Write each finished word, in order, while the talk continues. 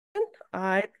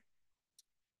I invite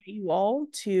you all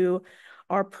to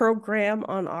our program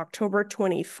on October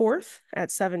 24th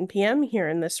at 7 p.m. here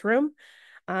in this room.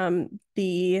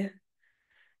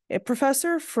 A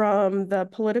professor from the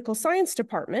political science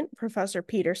department, Professor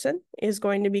Peterson, is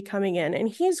going to be coming in, and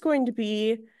he's going to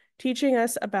be teaching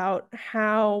us about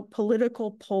how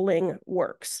political polling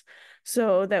works,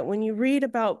 so that when you read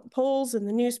about polls in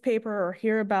the newspaper or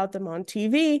hear about them on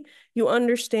TV, you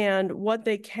understand what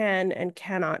they can and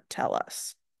cannot tell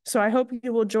us. So I hope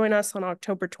you will join us on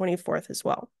October 24th as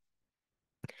well.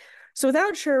 So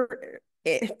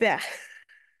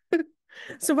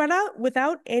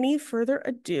without any further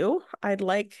ado, I'd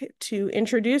like to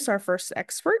introduce our first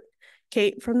expert,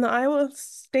 Kate from the Iowa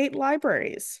State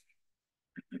Libraries.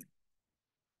 I'm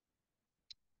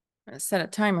gonna set a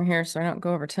timer here so I don't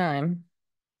go over time.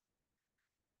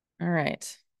 All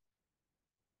right.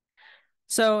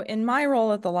 So in my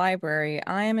role at the library,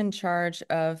 I am in charge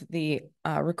of the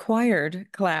required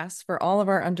class for all of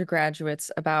our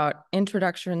undergraduates about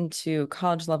introduction to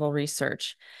college level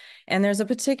research. And there's a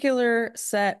particular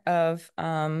set of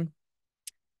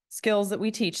skills that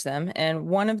we teach them. And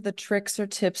one of the tricks or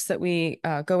tips that we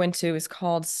go into is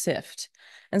called SIFT.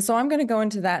 And so I'm going to go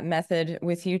into that method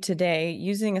with you today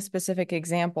using a specific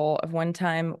example of one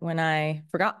time when I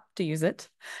forgot to use it,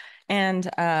 and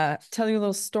tell you a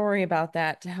little story about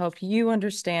that to help you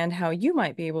understand how you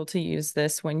might be able to use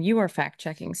this when you are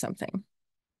fact-checking something.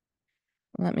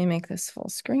 Let me make this full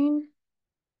screen.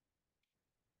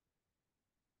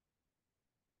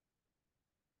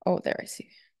 Oh, there I see.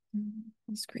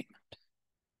 Screen mode.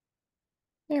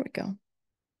 There we go.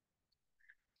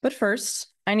 But first,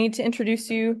 I need to introduce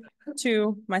you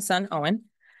to my son, Owen.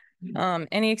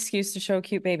 Any excuse to show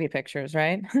cute baby pictures,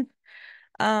 right?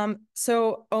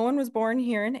 So Owen was born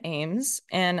here in Ames,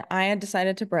 and I had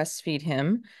decided to breastfeed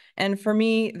him. And for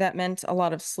me, that meant a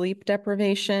lot of sleep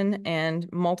deprivation and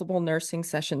multiple nursing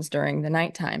sessions during the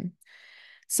nighttime.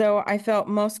 So I felt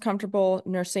most comfortable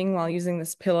nursing while using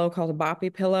this pillow called a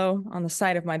boppy pillow on the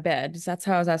side of my bed. That's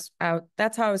how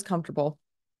I was comfortable.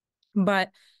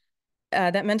 But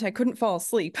that meant I couldn't fall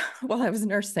asleep while I was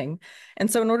nursing.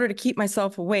 And so in order to keep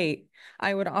myself awake,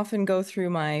 I would often go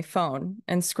through my phone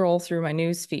and scroll through my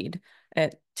news feed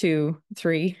at 2,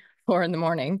 3, 4 in the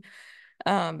morning.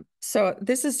 So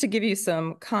this is to give you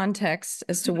some context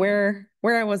as to where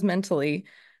I was mentally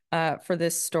for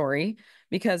this story.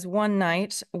 Because one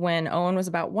night when Owen was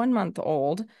about 1 month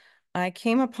old, I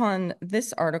came upon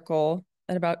this article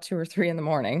at about 2 or 3 in the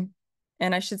morning.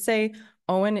 And I should say,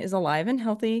 Owen is alive and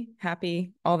healthy,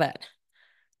 happy, all that,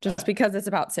 just because it's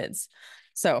about SIDS.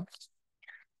 So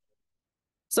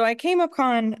I came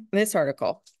upon this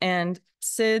article, and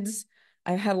SIDS,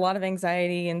 I had a lot of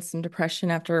anxiety and some depression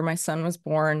after my son was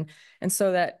born. And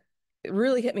so that it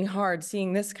really hit me hard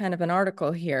seeing this kind of an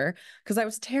article here, because I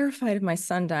was terrified of my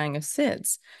son dying of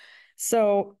SIDS.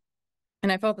 So,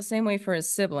 and I felt the same way for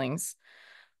his siblings.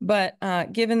 But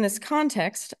given this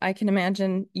context, I can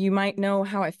imagine you might know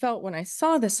how I felt when I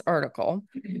saw this article.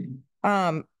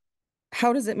 How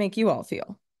does it make you all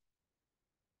feel?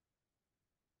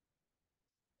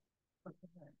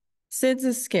 SIDS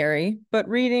is scary, but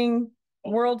reading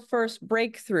World First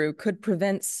Breakthrough could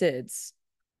prevent SIDS.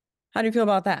 How do you feel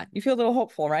about that? You feel a little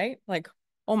hopeful, right? Like,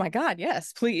 oh my God,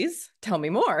 yes, please tell me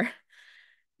more.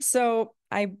 So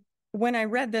when I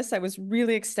read this, I was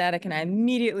really ecstatic, and I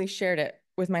immediately shared it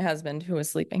with my husband, who was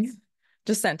sleeping.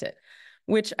 Just sent it,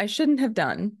 which I shouldn't have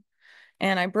done.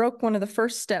 And I broke one of the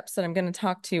first steps that I'm going to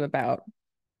talk to you about.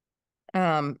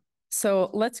 So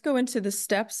let's go into the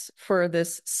steps for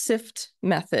this SIFT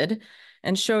method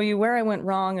and show you where I went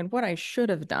wrong and what I should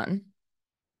have done.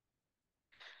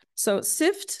 So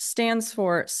SIFT stands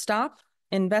for Stop,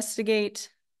 Investigate,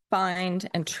 Find,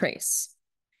 and Trace.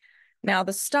 Now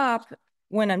the stop,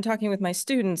 when I'm talking with my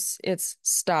students, it's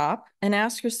stop and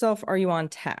ask yourself, are you on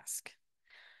task?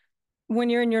 When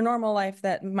you're in your normal life,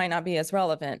 that might not be as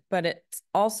relevant, but it's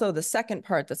also the second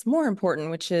part that's more important,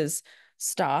 which is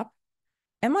stop.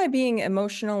 Am I being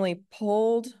emotionally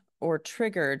pulled or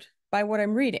triggered by what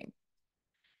I'm reading?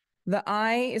 The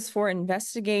I is for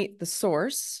investigate the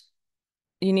source.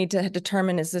 You need to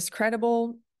determine, is this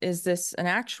credible? Is this an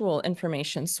actual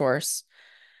information source?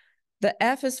 The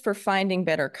F is for finding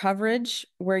better coverage,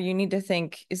 where you need to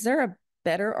think, is there a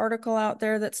better article out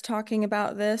there that's talking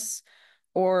about this?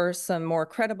 Or some more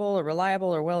credible or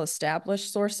reliable or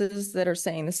well-established sources that are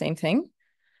saying the same thing?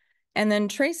 And then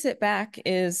trace it back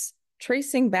is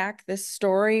tracing back this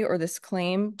story or this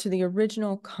claim to the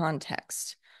original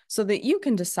context so that you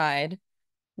can decide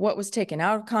what was taken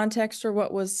out of context or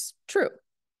what was true.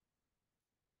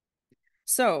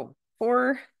 So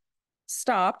for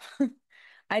stop,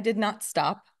 I did not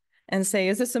stop and say,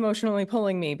 is this emotionally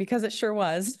pulling me? Because it sure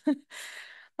was.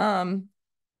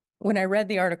 When I read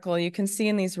the article, you can see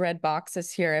in these red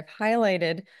boxes here, I've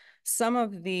highlighted some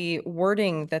of the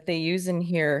wording that they use in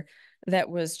here that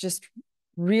was just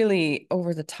really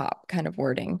over the top kind of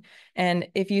wording. And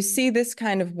if you see this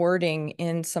kind of wording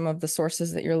in some of the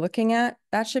sources that you're looking at,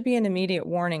 that should be an immediate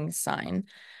warning sign,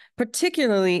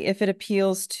 particularly if it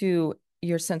appeals to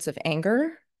your sense of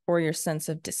anger or your sense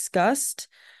of disgust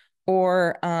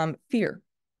or fear,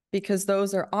 because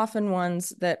those are often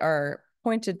ones that are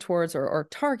pointed towards or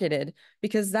targeted,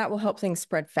 because that will help things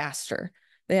spread faster.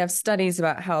 They have studies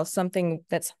about how something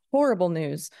that's horrible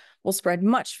news will spread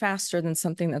much faster than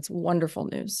something that's wonderful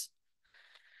news.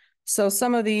 So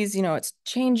some of these, it's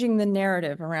changing the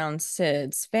narrative around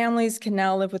SIDS. Families can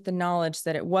now live with the knowledge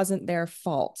that it wasn't their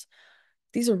fault.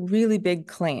 These are really big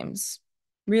claims,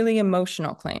 really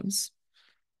emotional claims.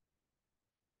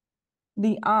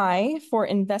 The I for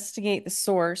investigate the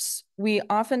source, we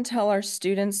often tell our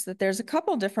students that there's a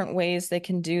couple different ways they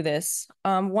can do this.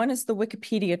 One is the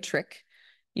Wikipedia trick.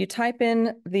 You type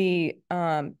in the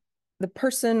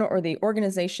person or the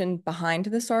organization behind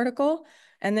this article,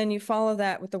 and then you follow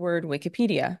that with the word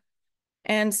Wikipedia.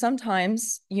 And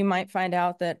sometimes you might find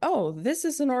out that, oh, this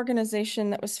is an organization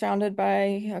that was founded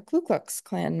by a Ku Klux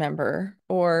Klan member,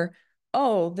 or,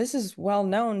 oh, this is well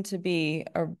known to be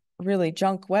a really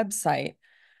junk website.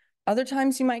 Other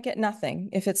times you might get nothing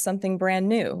if it's something brand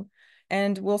new.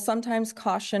 And we'll sometimes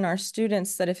caution our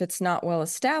students that if it's not well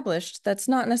established, that's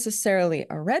not necessarily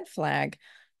a red flag,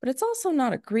 but it's also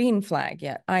not a green flag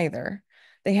yet either.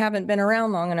 They haven't been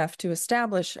around long enough to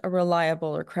establish a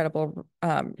reliable or credible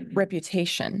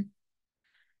reputation.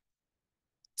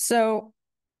 So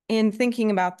in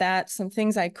thinking about that, some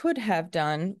things I could have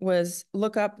done was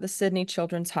look up the Sydney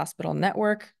Children's Hospital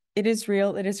Network. It is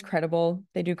real, it is credible,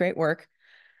 they do great work.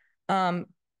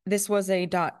 This was a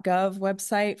 .gov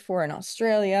website for in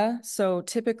Australia, so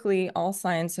typically all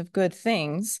signs of good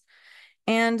things.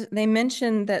 And they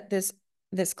mentioned that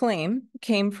this claim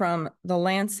came from the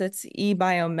Lancet's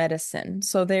eBiomedicine.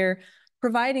 So they're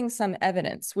providing some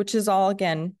evidence, which is all,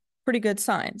 again, pretty good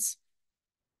signs.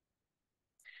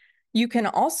 You can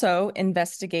also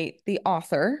investigate the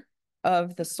author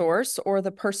of the source or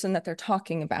the person that they're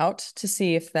talking about to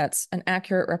see if that's an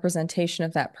accurate representation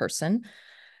of that person.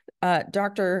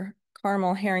 Dr.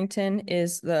 Carmel Harrington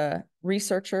is the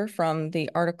researcher from the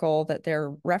article that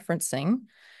they're referencing,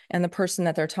 and the person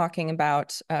that they're talking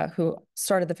about who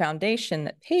started the foundation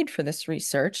that paid for this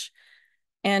research.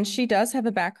 And she does have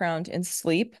a background in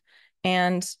sleep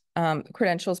and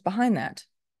credentials behind that.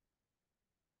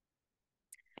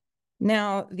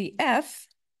 Now, the F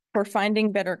for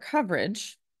finding better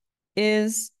coverage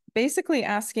is basically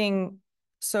asking,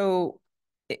 so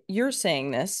you're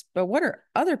saying this, but what are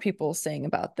other people saying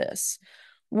about this?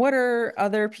 What are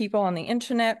other people on the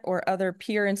internet or other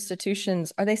peer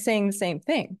institutions? Are they saying the same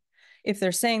thing? If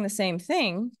they're saying the same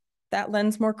thing, that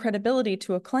lends more credibility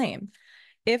to a claim.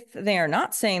 If they are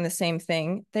not saying the same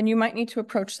thing, then you might need to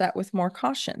approach that with more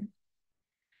caution.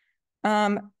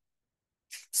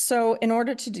 So in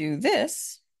order to do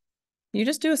this, you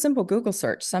just do a simple Google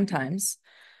search sometimes.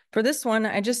 For this one,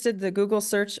 I just did the Google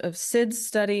search of SIDS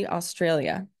Study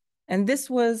Australia. And this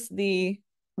was the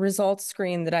results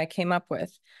screen that I came up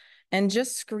with. And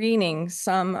just screening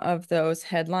some of those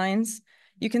headlines,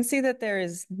 you can see that there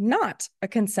is not a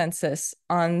consensus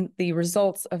on the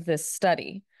results of this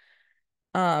study.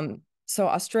 So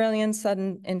Australian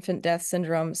sudden infant death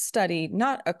syndrome study,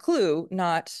 not a clue,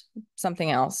 not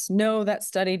something else. No, that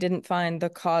study didn't find the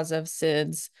cause of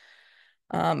SIDS.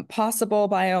 Possible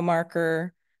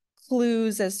biomarker,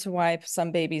 clues as to why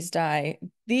some babies die.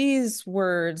 These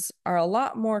words are a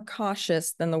lot more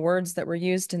cautious than the words that were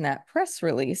used in that press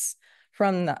release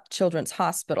from the Children's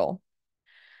Hospital.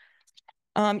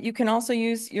 You can also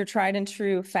use your tried and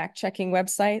true fact-checking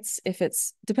websites if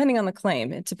it's, depending on the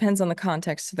claim, it depends on the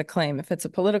context of the claim. If it's a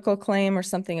political claim or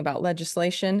something about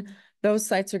legislation, those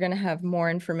sites are going to have more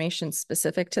information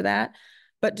specific to that.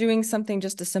 But doing something,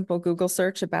 just a simple Google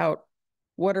search about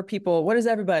what is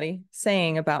everybody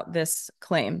saying about this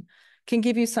claim, can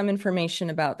give you some information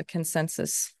about the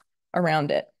consensus around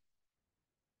it.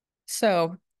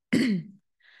 So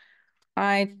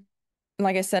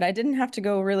like I said, I didn't have to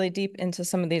go really deep into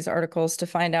some of these articles to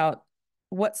find out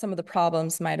what some of the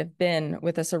problems might have been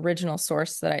with this original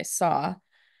source that I saw.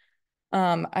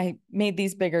 I made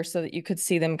these bigger so that you could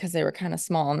see them because they were kind of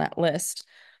small on that list.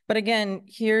 But again,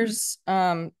 here's,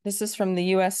 this is from the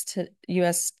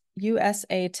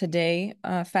USA Today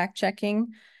fact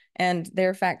checking, and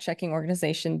their fact checking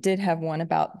organization did have one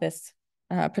about this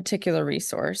particular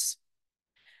resource.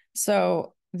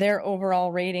 So their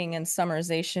overall rating and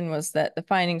summarization was that the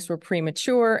findings were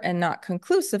premature and not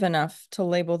conclusive enough to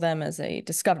label them as a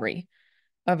discovery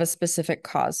of a specific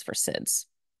cause for SIDS.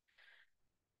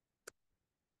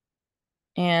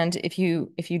 And if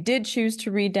you did choose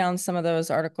to read down some of those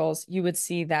articles, you would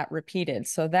see that repeated.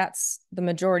 So that's the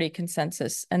majority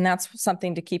consensus. And that's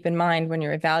something to keep in mind when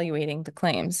you're evaluating the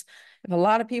claims. If a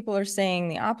lot of people are saying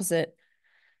the opposite,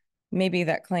 maybe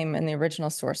that claim in the original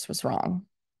source was wrong.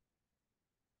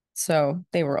 So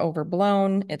they were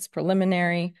overblown. It's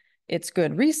preliminary. It's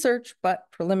good research, but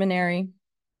preliminary.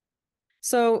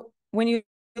 So when you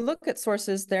look at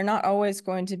sources, they're not always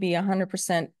going to be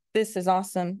 100%, this is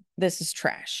awesome, this is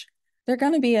trash. They're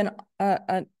going to be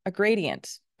a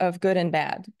gradient of good and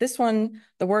bad. This one,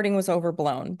 the wording was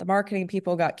overblown. The marketing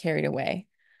people got carried away.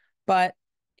 But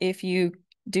if you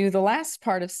do the last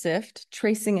part of SIFT,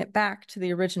 tracing it back to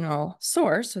the original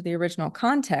source or the original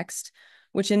context,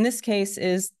 which in this case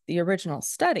is the original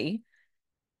study,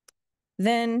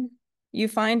 then you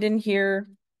find in here,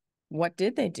 what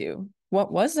did they do?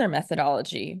 What was their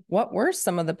methodology? What were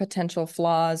some of the potential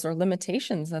flaws or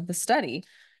limitations of the study?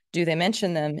 Do they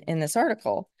mention them in this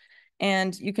article?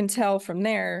 And you can tell from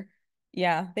there,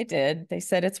 yeah, they did. They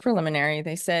said it's preliminary.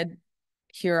 They said,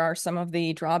 here are some of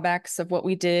the drawbacks of what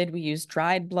we did. We used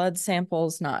dried blood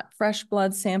samples, not fresh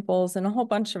blood samples, and a whole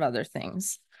bunch of other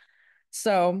things.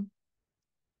 So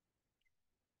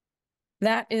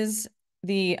that is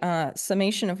the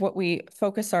summation of what we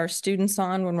focus our students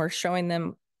on when we're showing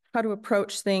them how to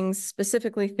approach things,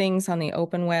 specifically things on the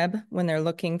open web when they're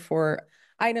looking for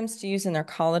items to use in their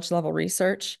college level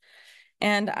research.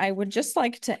 And I would just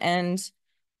like to end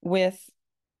with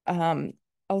a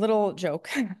little joke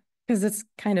because it's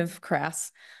kind of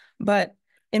crass. But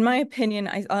in my opinion,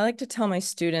 I like to tell my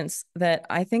students that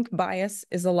I think bias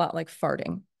is a lot like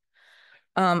farting.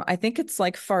 I think it's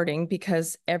like farting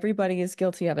because everybody is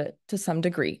guilty of it to some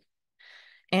degree.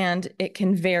 And it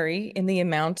can vary in the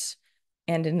amount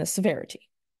and in the severity.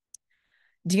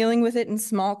 Dealing with it in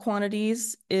small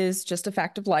quantities is just a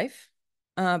fact of life,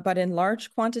 but in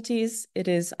large quantities, it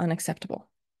is unacceptable.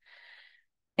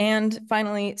 And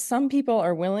finally, some people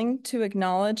are willing to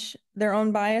acknowledge their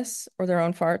own bias or their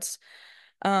own farts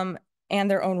and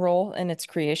their own role in its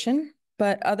creation,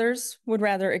 but others would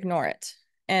rather ignore it.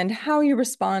 And how you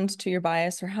respond to your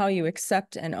bias or how you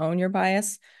accept and own your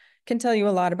bias can tell you a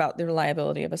lot about the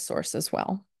reliability of a source as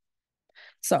well.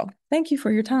 So thank you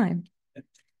for your time.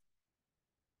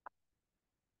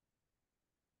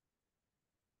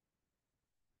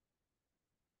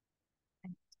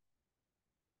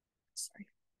 Sorry.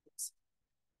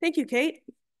 Thank you, Kate.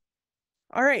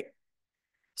 All right.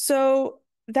 So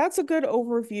that's a good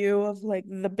overview of like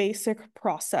the basic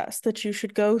process that you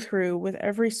should go through with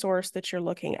every source that you're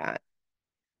looking at.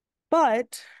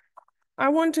 But I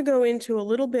want to go into a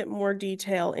little bit more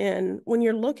detail in when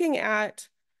you're looking at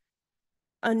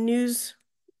a news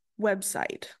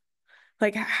website,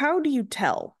 like how do you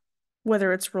tell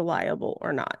whether it's reliable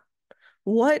or not?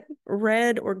 What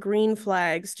red or green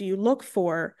flags do you look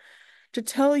for to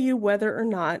tell you whether or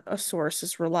not a source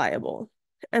is reliable?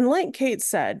 And like Kate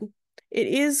said, it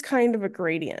is kind of a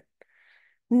gradient.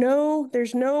 No,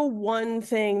 there's no one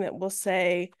thing that will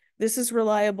say this is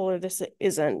reliable or this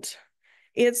isn't.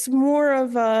 It's more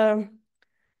of an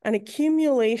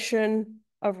accumulation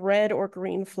of red or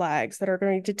green flags that are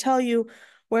going to tell you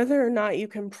whether or not you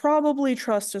can probably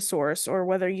trust a source or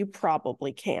whether you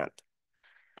probably can't.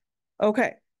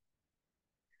 Okay,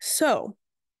 so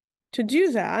to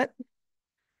do that,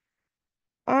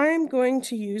 I'm going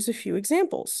to use a few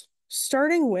examples,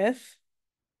 starting with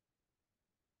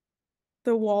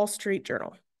the Wall Street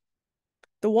Journal.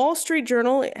 The Wall Street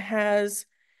Journal has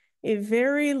a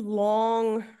very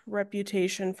long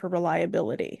reputation for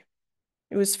reliability.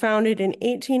 It was founded in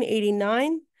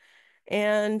 1889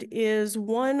 and is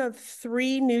one of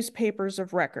 3 newspapers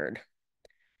of record,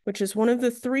 which is one of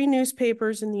the 3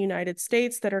 newspapers in the United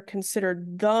States that are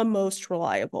considered the most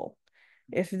reliable.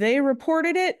 If they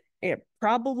reported it, it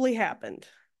probably happened.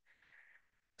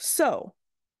 So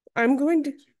I'm going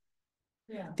to,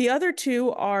 the other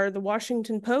 2 are the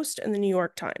Washington Post and the New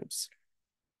York Times.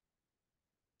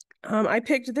 I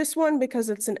picked this one because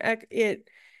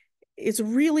it's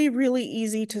really, really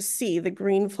easy to see the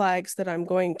green flags that I'm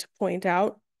going to point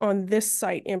out on this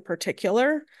site in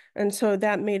particular. And so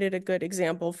that made it a good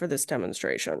example for this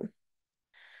demonstration.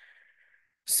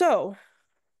 So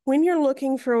when you're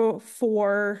looking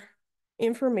for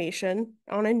information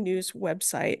on a news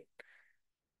website,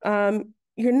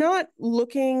 you're not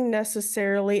looking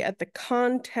necessarily at the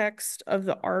context of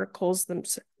the articles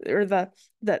themselves, or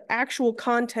the actual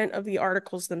content of the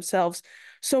articles themselves,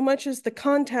 so much as the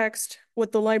context,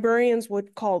 what the librarians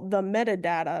would call the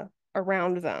metadata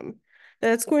around them.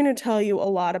 That's going to tell you a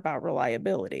lot about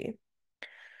reliability.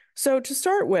 So to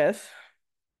start with,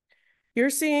 you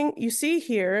see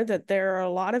here that there are a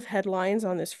lot of headlines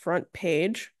on this front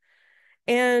page,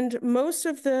 and most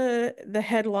of the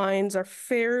headlines are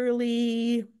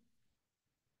fairly,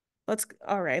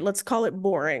 let's call it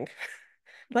boring.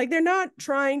 Like, they're not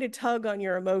trying to tug on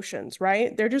your emotions,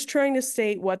 right? They're just trying to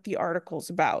state what the article's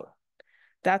about.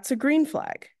 That's a green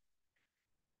flag.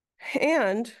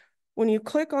 And when you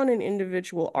click on an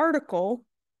individual article,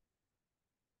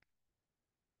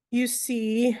 you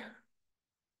see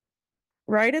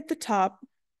right at the top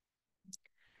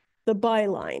the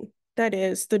byline. That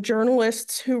is the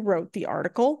journalists who wrote the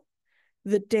article,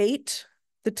 the date,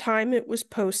 the time it was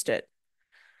posted.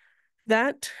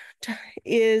 That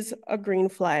is a green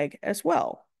flag as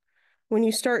well. When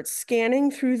you start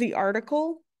scanning through the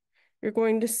article, you're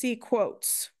going to see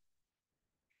quotes.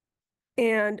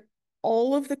 And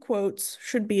all of the quotes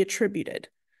should be attributed.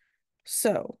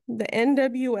 So the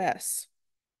NWS,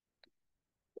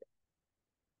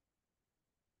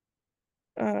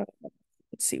 let's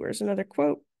see, where's another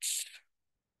quote?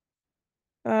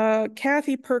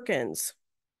 Kathy Perkins,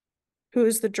 who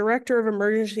is the director of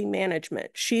emergency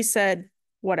management, she said,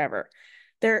 whatever.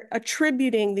 They're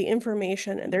attributing the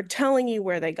information and they're telling you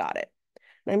where they got it.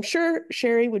 And I'm sure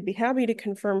Sherry would be happy to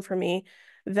confirm for me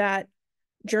that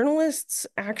journalists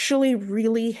actually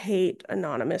really hate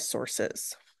anonymous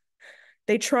sources.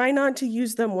 They try not to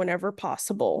use them whenever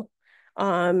possible.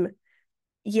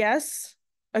 Yes,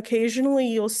 occasionally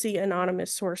you'll see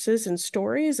anonymous sources in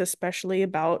stories, especially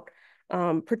about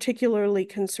particularly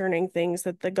concerning things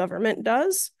that the government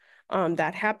does.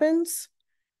 That happens.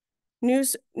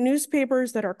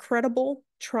 Newspapers that are credible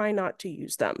try not to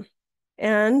use them.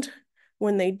 And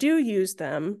when they do use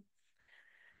them,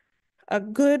 a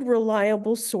good,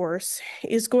 reliable source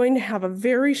is going to have a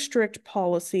very strict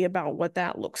policy about what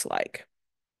that looks like.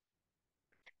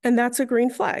 And that's a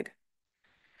green flag.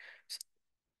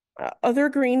 Other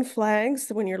green flags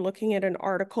when you're looking at an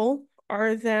article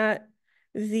are that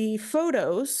the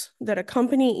photos that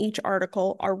accompany each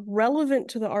article are relevant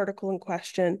to the article in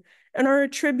question and are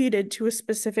attributed to a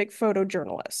specific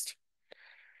photojournalist,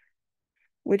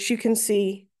 which you can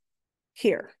see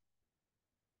here.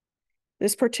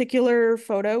 This particular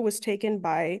photo was taken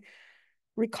by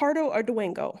Ricardo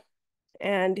Arduengo,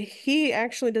 and he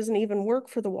actually doesn't even work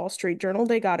for the Wall Street Journal.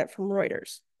 They got it from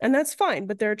Reuters, and that's fine,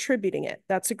 but they're attributing it.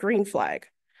 That's a green flag.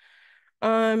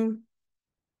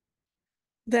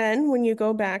 Then when you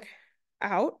go back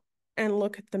out and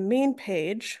look at the main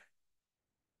page,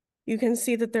 you can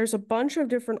see that there's a bunch of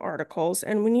different articles.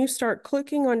 And when you start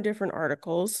clicking on different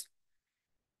articles,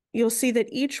 you'll see that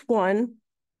each one,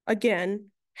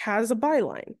 again, has a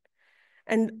byline.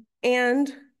 And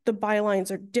the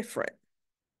bylines are different.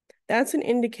 That's an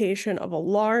indication of a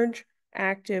large,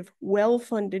 active,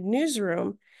 well-funded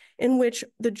newsroom in which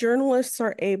the journalists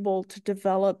are able to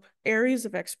develop areas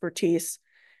of expertise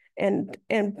and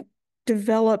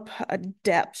develop a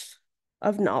depth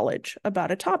of knowledge about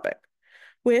a topic,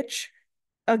 which,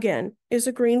 again, is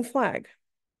a green flag.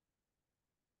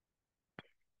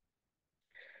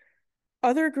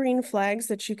 Other green flags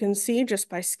that you can see just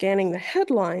by scanning the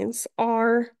headlines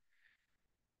are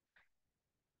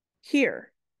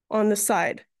here on the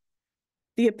side.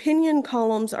 The opinion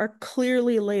columns are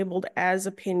clearly labeled as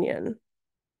opinion.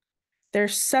 They're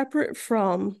separate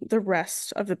from the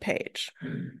rest of the page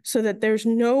so that there's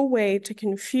no way to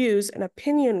confuse an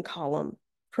opinion column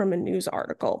from a news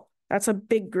article. That's a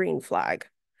big green flag.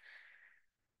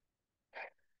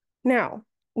 Now,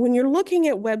 when you're looking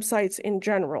at websites in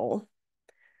general,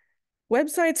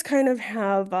 websites kind of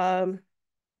have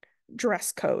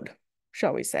dress code,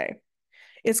 shall we say.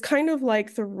 It's kind of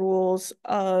like the rules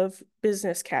of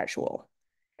business casual.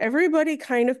 Everybody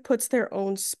kind of puts their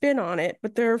own spin on it,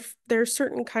 but there are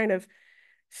certain kind of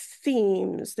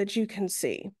themes that you can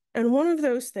see. And one of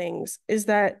those things is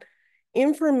that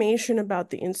information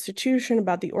about the institution,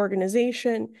 about the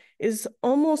organization, is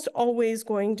almost always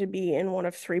going to be in one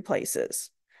of three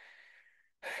places.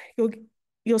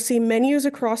 You'll see menus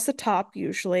across the top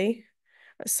usually.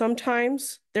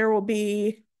 Sometimes there will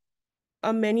be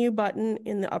a menu button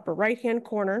in the upper right-hand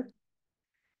corner,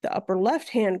 the upper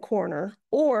left-hand corner,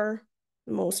 or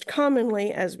most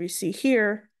commonly, as we see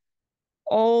here,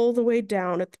 all the way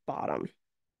down at the bottom.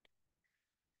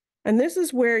 And this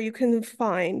is where you can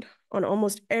find on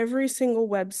almost every single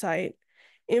website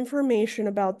information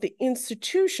about the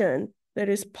institution that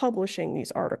is publishing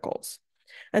these articles.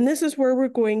 And this is where we're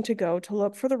going to go to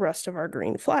look for the rest of our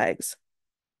green flags.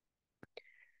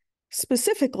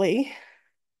 Specifically,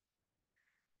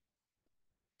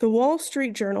 the Wall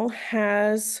Street Journal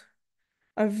has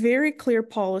a very clear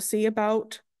policy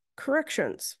about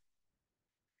corrections.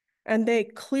 And they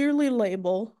clearly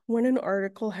label when an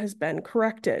article has been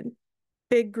corrected.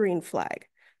 Big green flag.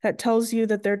 That tells you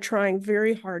that they're trying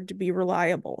very hard to be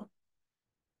reliable.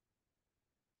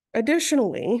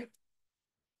 Additionally,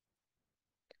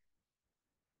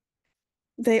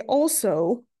 they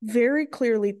also very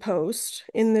clearly post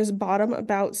in this bottom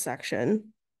about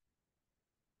section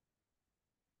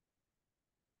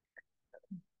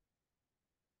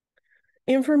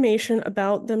information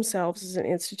about themselves as an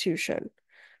institution.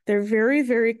 They're very,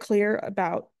 very clear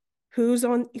about who's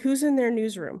in their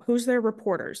newsroom, who's their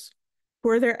reporters, who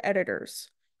are their editors,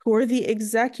 who are the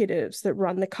executives that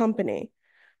run the company,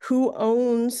 who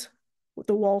owns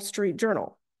the Wall Street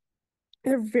Journal.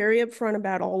 They're very upfront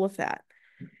about all of that.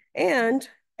 And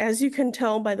as you can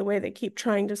tell by the way they keep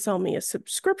trying to sell me a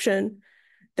subscription,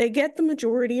 they get the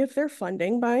majority of their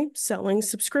funding by selling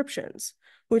subscriptions,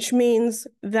 which means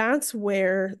that's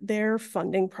where their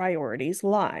funding priorities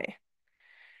lie.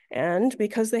 And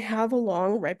because they have a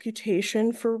long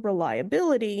reputation for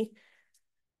reliability,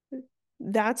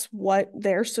 that's what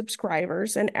their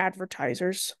subscribers and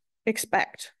advertisers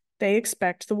expect. They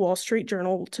expect the Wall Street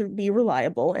Journal to be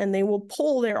reliable, and they will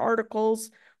pull their articles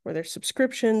or their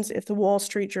subscriptions if the Wall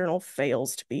Street Journal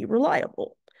fails to be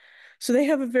reliable. So they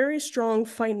have a very strong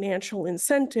financial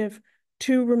incentive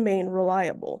to remain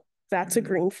reliable. That's a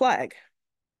green flag.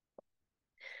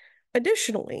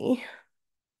 Additionally,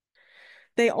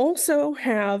 they also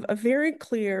have a very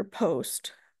clear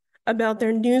post about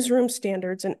their newsroom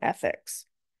standards and ethics.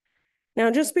 Now,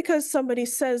 just because somebody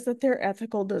says that they're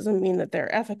ethical doesn't mean that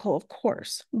they're ethical, of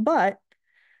course, but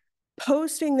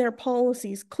posting their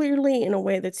policies clearly in a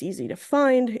way that's easy to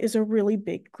find is a really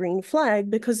big green flag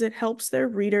because it helps their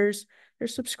readers, their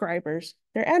subscribers,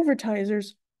 their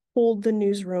advertisers hold the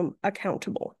newsroom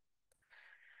accountable.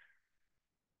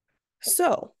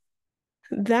 So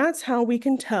that's how we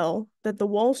can tell that the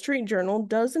Wall Street Journal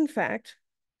does, in fact,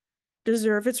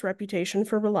 deserve its reputation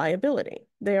for reliability.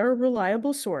 They are a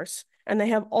reliable source, and they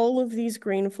have all of these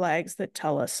green flags that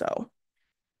tell us so.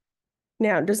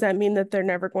 Now, does that mean that they're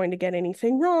never going to get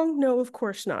anything wrong? No, of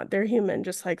course not. They're human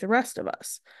just like the rest of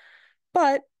us.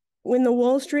 But when the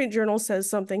Wall Street Journal says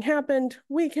something happened,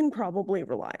 we can probably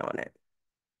rely on it.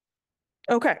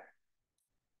 Okay.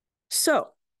 So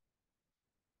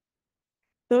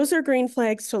those are green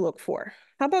flags to look for.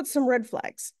 How about some red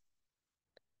flags?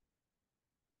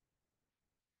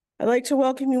 I'd like to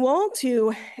welcome you all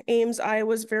to Ames,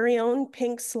 Iowa's very own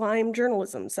pink slime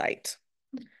journalism site.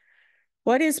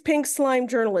 What is pink slime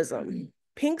journalism?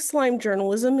 Pink slime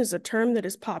journalism is a term that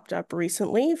has popped up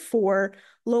recently for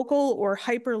local or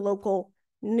hyper-local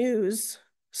news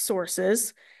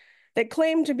sources that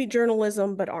claim to be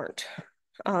journalism but aren't.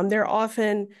 They're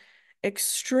often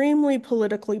extremely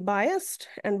politically biased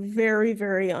and very,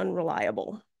 very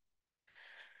unreliable.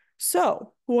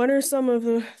 So, what are some of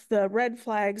the red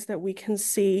flags that we can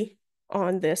see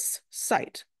on this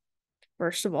site?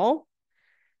 First of all,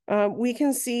 we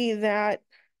can see that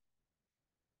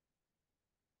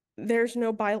there's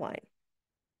no byline.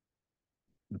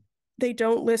 They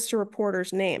don't list a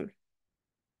reporter's name.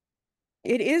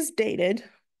 It is dated,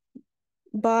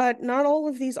 but not all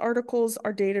of these articles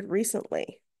are dated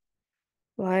recently.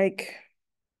 Like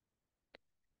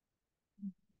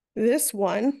this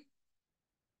one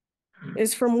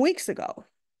is from weeks ago.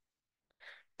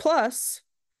 Plus,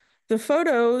 the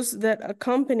photos that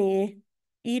accompany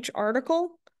each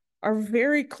article are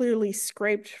very clearly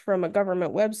scraped from a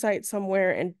government website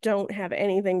somewhere and don't have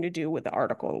anything to do with the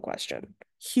article in question.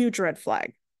 Huge red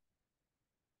flag.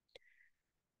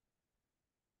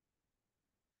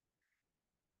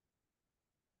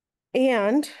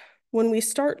 And when we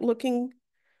start looking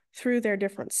through their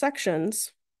different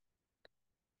sections,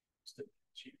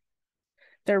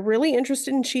 they're really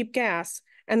interested in cheap gas,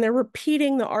 and they're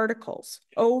repeating the articles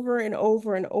over and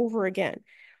over and over again.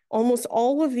 Almost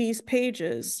all of these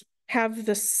pages have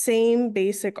the same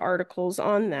basic articles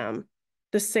on them,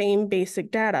 the same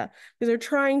basic data, because they're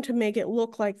trying to make it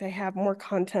look like they have more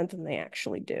content than they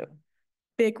actually do.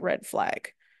 Big red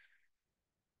flag.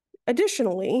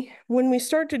 Additionally, when we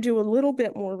start to do a little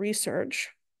bit more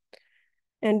research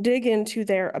and dig into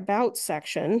their about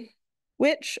section,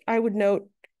 which I would note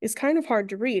is kind of hard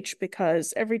to reach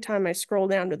because every time I scroll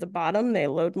down to the bottom, they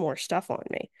load more stuff on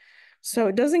me. So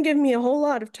it doesn't give me a whole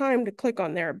lot of time to click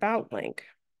on their about link.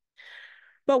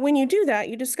 But when you do that,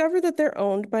 you discover that they're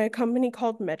owned by a company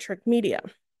called Metric Media.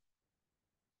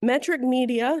 Metric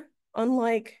Media,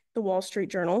 unlike the Wall Street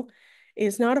Journal,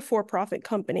 is not a for-profit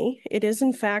company. It is,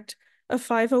 in fact, a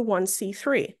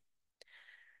 501c3.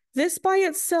 This by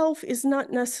itself is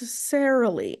not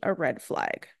necessarily a red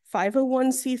flag.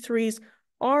 501c3s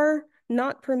are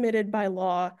not permitted by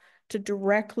law to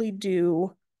directly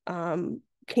do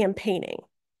campaigning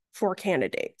for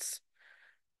candidates.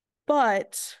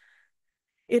 But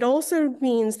it also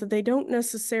means that they don't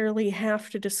necessarily have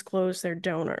to disclose their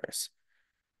donors.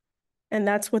 And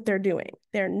that's what they're doing.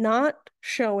 They're not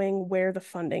showing where the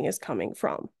funding is coming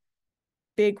from.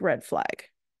 Big red flag.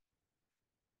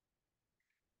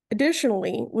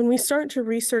 Additionally, when we start to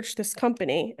research this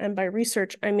company, and by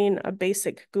research, I mean a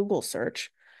basic Google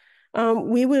search,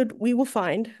 we will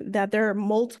find that there are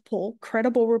multiple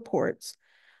credible reports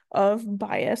of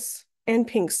bias and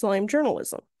pink slime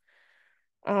journalism.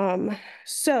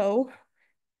 So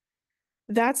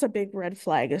that's a big red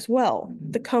flag as well.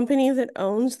 The company that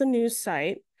owns the news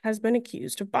site has been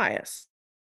accused of bias.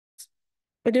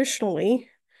 Additionally,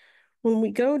 when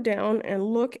we go down and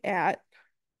look at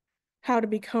how to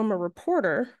become a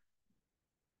reporter,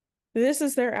 this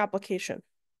is their application.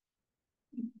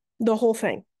 The whole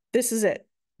thing. This is it.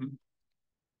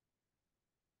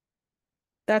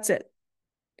 That's it.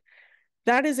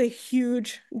 That is a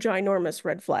huge, ginormous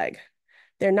red flag.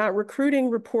 They're not recruiting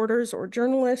reporters or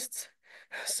journalists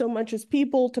so much as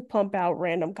people to pump out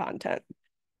random content.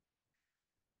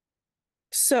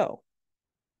 So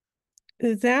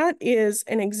that is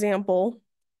an example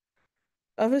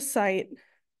of a site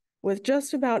with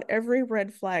just about every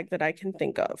red flag that I can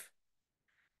think of.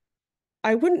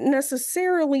 I wouldn't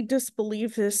necessarily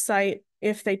disbelieve this site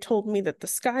if they told me that the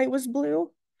sky was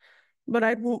blue, but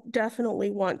I'd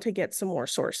definitely want to get some more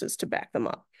sources to back them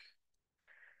up.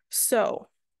 So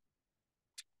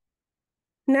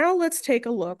now let's take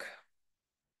a look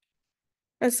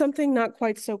at something not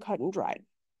quite so cut and dried.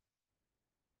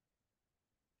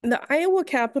 The Iowa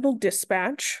Capitol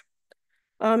Dispatch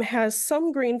has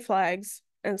some green flags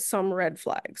and some red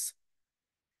flags.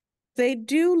 They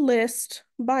do list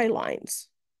bylines,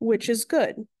 which is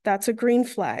good. That's a green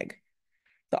flag.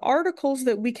 The articles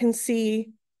that we can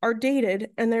see are dated,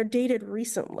 and they're dated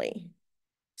recently.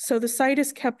 So the site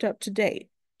is kept up to date.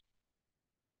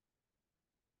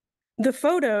 The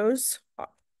photos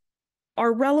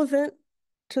are relevant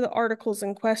to the articles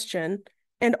in question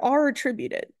and are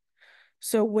attributed.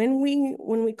 So when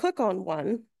we click on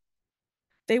one,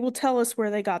 they will tell us where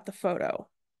they got the photo.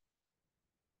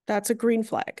 That's a green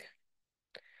flag.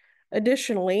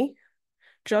 Additionally,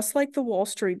 just like the Wall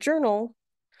Street Journal,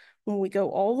 when we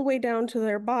go all the way down to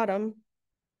their bottom,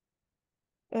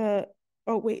 oh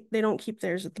wait, they don't keep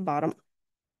theirs at the bottom.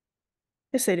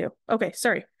 Yes, they do. Okay,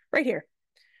 sorry, right here.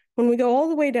 When we go all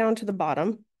the way down to the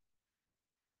bottom,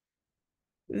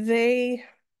 they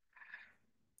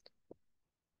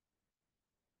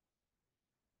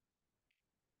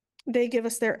give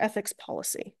us their ethics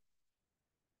policy.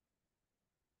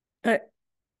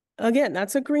 Again,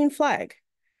 that's a green flag.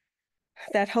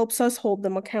 That helps us hold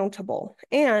them accountable.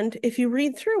 And if you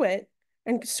read through it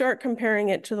and start comparing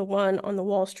it to the one on the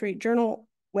Wall Street Journal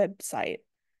website,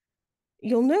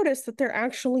 you'll notice that they're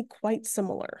actually quite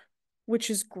similar, which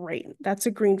is great. That's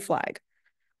a green flag.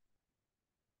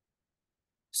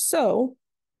 So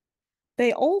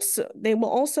they will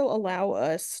also allow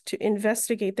us to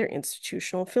investigate their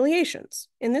institutional affiliations.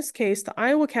 In this case, the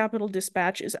Iowa Capitol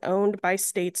Dispatch is owned by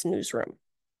State's Newsroom.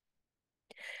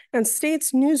 And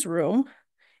State's Newsroom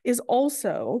is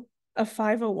also a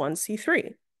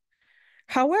 501c3.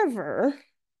 However,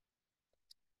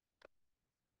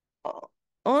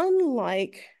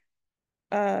 unlike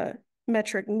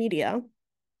Metric Media,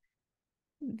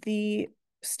 the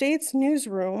State's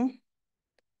Newsroom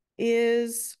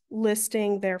is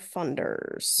listing their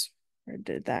funders. Where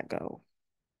did that go?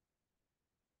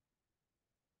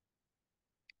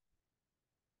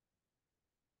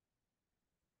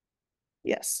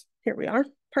 Yes, here we are,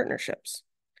 partnerships.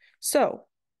 So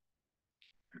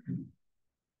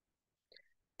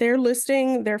they're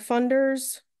listing their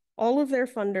funders, all of their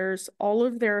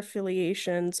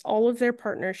affiliations, all of their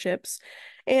partnerships.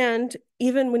 And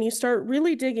even when you start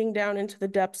really digging down into the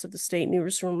depths of the State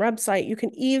Newsroom website, you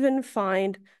can even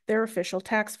find their official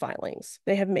tax filings.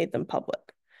 They have made them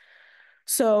public.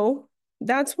 So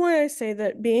that's why I say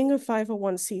that being a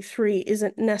 501c3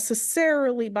 isn't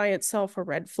necessarily by itself a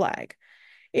red flag.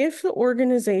 If the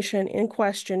organization in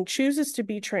question chooses to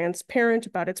be transparent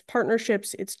about its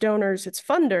partnerships, its donors, its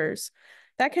funders,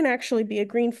 that can actually be a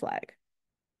green flag.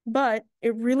 But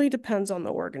it really depends on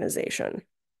the organization.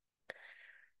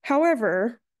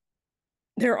 However,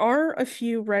 there are a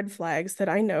few red flags that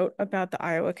I note about the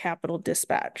Iowa Capitol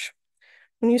Dispatch.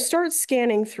 When you start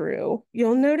scanning through,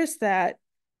 you'll notice that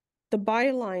the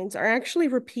bylines are actually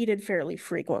repeated fairly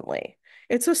frequently.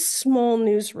 It's a small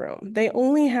newsroom. They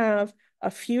only have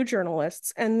a few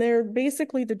journalists, and they're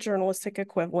basically the journalistic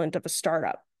equivalent of a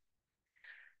startup,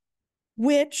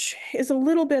 which is a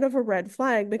little bit of a red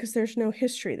flag because there's no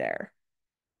history there.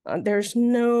 There's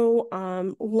no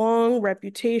long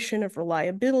reputation of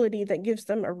reliability that gives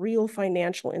them a real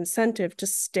financial incentive to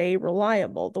stay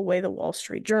reliable the way the Wall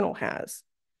Street Journal has.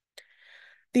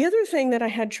 The other thing that I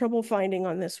had trouble finding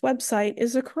on this website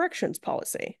is a corrections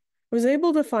policy. I was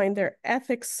able to find their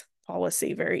ethics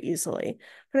policy very easily,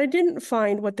 but I didn't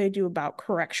find what they do about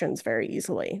corrections very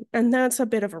easily, and that's a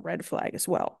bit of a red flag as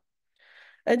well.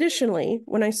 Additionally,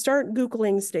 when I start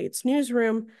Googling State's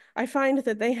newsroom, I find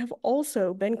that they have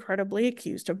also been credibly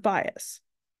accused of bias,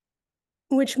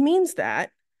 which means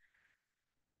that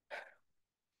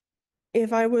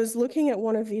if I was looking at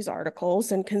one of these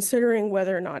articles and considering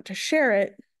whether or not to share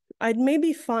it, I'd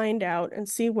maybe find out and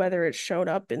see whether it showed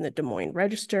up in the Des Moines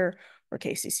Register or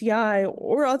KCCI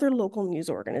or other local news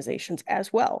organizations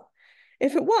as well.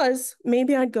 If it was,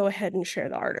 maybe I'd go ahead and share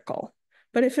the article.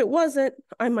 But if it wasn't,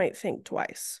 I might think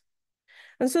twice.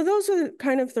 And so those are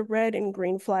kind of the red and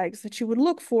green flags that you would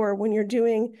look for when you're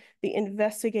doing the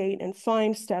investigate and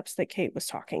find steps that Kate was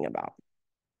talking about.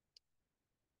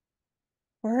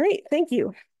 All right, thank you.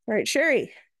 All right,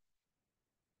 Sherry.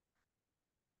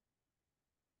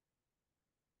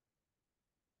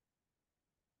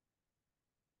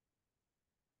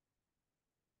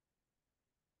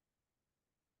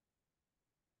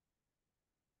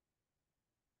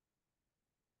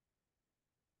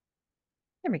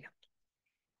 There we go.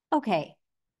 Okay,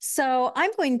 so I'm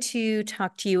going to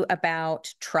talk to you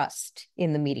about trust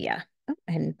in the media. Oh,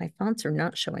 and my fonts are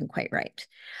not showing quite right.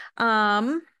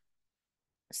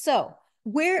 So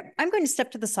I'm going to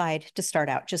step to the side to start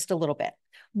out just a little bit.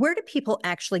 Where do people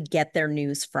actually get their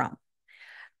news from?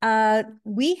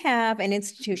 We have an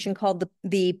institution called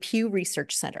the Pew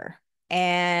Research Center,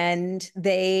 and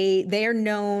they are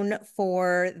known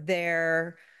for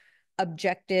their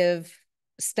objective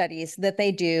studies that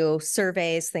they do,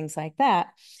 surveys, things like that.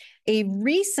 A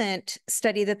recent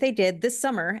study that they did this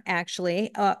summer,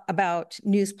 actually, about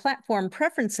news platform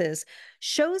preferences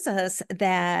shows us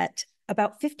that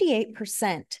about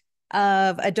 58%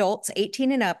 of adults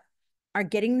 18 and up are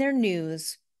getting their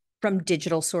news from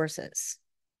digital sources.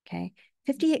 Okay,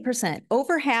 58%,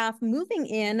 over half, moving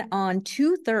in on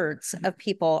 2/3 of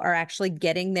people are actually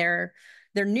getting their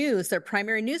news, their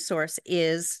primary news source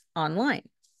is online.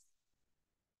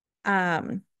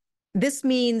 This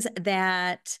means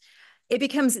that it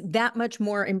becomes that much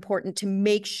more important to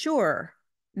make sure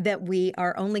that we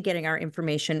are only getting our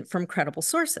information from credible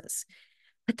sources.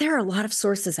 But there are a lot of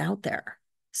sources out there.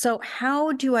 So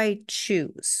how do I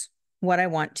choose what I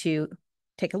want to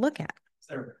take a look at? Is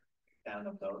there down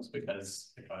of those?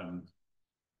 Because if I'm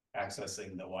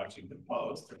accessing the Washington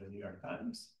Post or the New York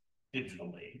Times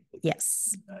digitally,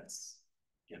 yes, that's,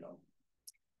 you know,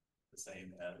 the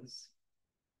same as.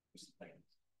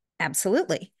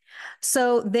 Absolutely.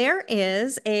 So there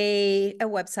is a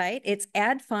website. It's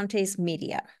Ad Fontes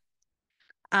Media.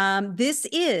 This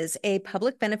is a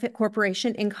public benefit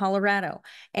corporation in Colorado.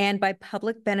 And by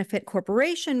public benefit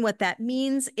corporation, what that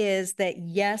means is that,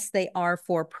 yes, they are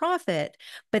for profit,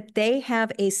 but they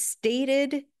have a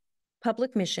stated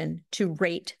public mission to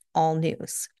rate all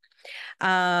news.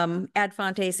 Ad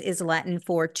Fontes is Latin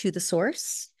for to the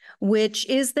source, which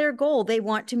is their goal. They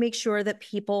want to make sure that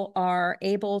people are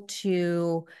able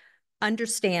to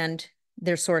understand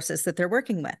their sources that they're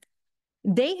working with.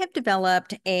 They have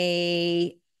developed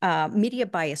a media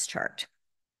bias chart.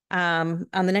 On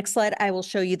the next slide, I will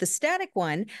show you the static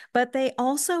one, but they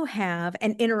also have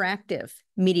an interactive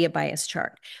media bias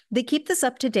chart. They keep this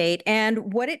up to date,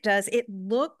 and what it does, it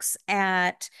looks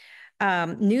at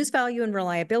news value and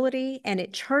reliability, and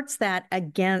it charts that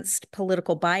against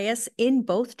political bias in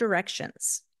both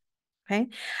directions. Okay,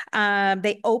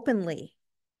 they openly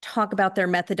talk about their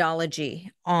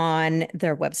methodology on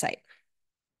their website.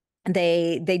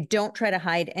 They don't try to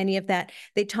hide any of that.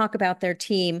 They talk about their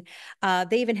team.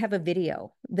 They even have a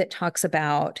video that talks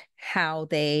about how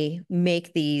they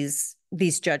make these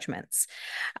judgments.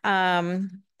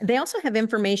 They also have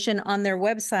information on their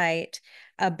website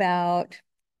about,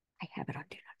 I have it on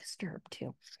Do Not Disturb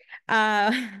too.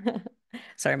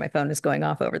 Sorry, my phone is going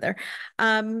off over there.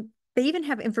 They even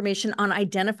have information on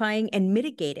identifying and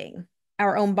mitigating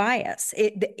our own bias.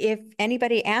 If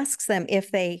anybody asks them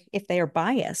if they are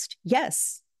biased,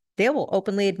 yes, They will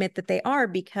openly admit that they are,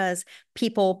 because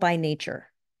people by nature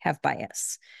have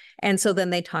bias. And so then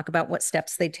they talk about what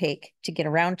steps they take to get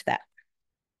around that.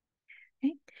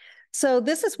 Okay. So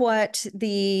this is what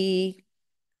the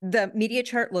media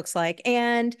chart looks like.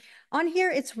 And on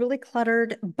here, it's really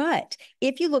cluttered. But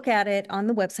if you look at it on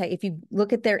the website, if you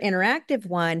look at their interactive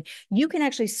one, you can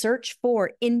actually search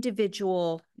for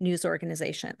individual news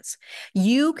organizations.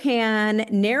 You can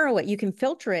narrow it, you can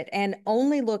filter it, and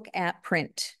only look at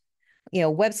print,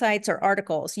 websites or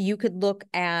articles. You could look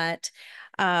at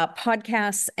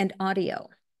podcasts and audio.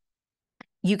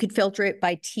 You could filter it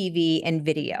by TV and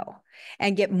video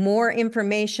and get more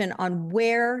information on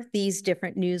where these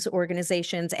different news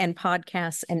organizations and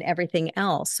podcasts and everything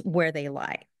else, where they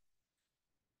lie.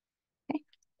 Okay.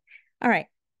 All right.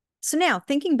 So now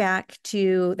thinking back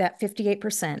to that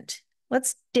 58%,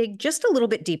 let's dig just a little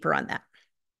bit deeper on that.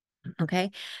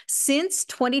 Okay. Since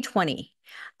 2020,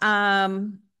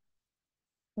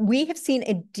 we have seen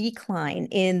a decline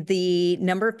in the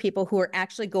number of people who are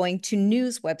actually going to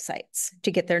news websites to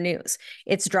get their news.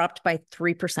 It's dropped by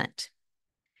 3%.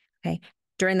 Okay.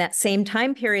 During that same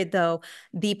time period, though,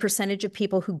 the percentage of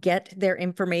people who get their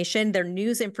information, their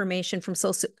news information from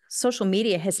social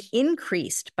media has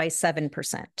increased by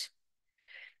 7%.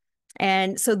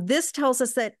 And so this tells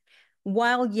us that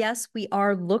while, yes, we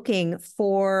are looking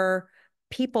for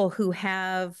people who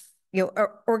have,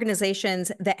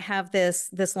 organizations that have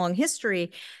this long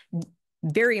history,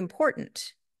 very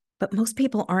important, but most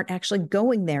people aren't actually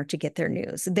going there to get their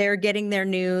news. They're getting their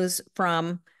news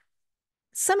from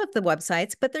some of the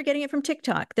websites, but they're getting it from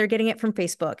TikTok. They're getting it from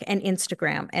Facebook and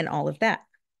Instagram and all of that.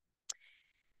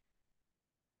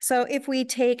 So if we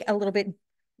take a little bit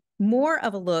more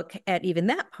of a look at even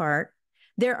that part,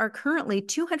 there are currently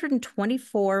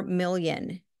 224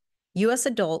 million US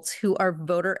adults who are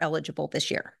voter eligible this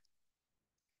year.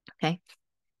 Okay.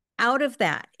 Out of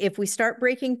that, if we start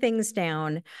breaking things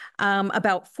down,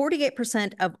 about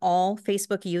 48% of all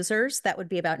Facebook users, that would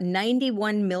be about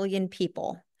 91 million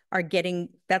people,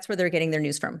 that's where they're getting their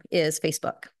news from, is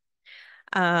Facebook.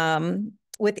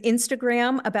 With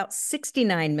Instagram, about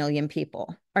 69 million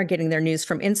people are getting their news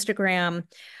from Instagram.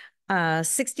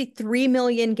 63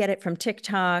 million get it from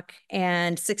TikTok,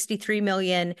 and 63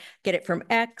 million get it from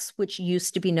X, which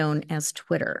used to be known as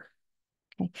Twitter.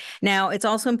 Okay. Now, it's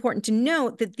also important to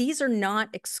note that these are not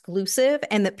exclusive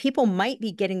and that people might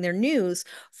be getting their news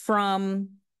from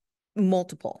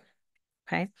multiple.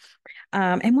 Okay.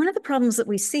 And one of the problems that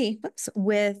we see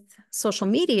with social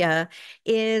media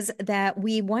is that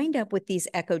we wind up with these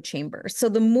echo chambers. So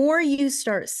the more you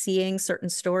start seeing certain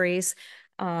stories,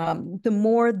 the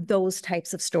more those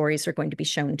types of stories are going to be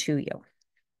shown to you.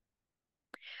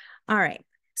 All right.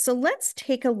 So let's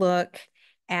take a look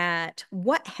at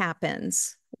what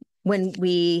happens when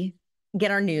we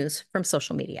get our news from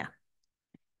social media.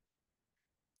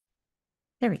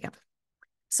 There we go.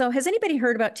 So has anybody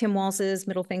heard about Tim Walz's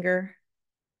middle finger?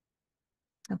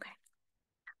 Okay.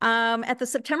 At the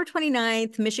September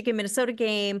 29th Michigan-Minnesota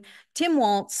game, Tim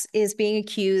Walz is being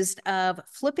accused of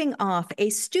flipping off a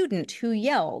student who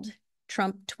yelled,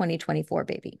 "Trump 2024,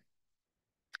 baby."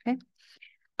 Okay.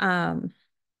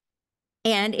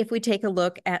 And if we take a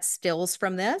look at stills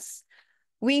from this,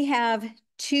 we have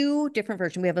two different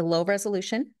versions. We have a low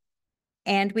resolution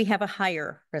and we have a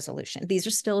higher resolution. These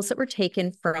are stills that were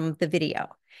taken from the video.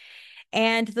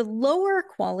 And the lower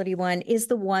quality one is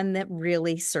the one that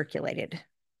really circulated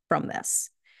from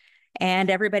this. And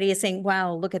everybody is saying,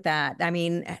 wow, look at that. I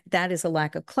mean, that is a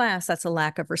lack of class. That's a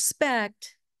lack of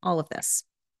respect, all of this.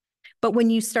 But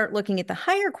when you start looking at the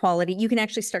higher quality, you can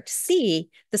actually start to see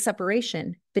the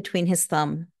separation between his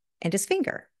thumb and his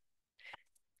finger.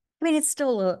 I mean, it's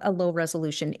still a low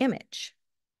resolution image.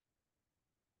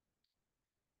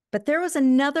 But there was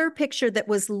another picture that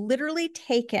was literally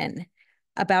taken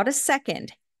about a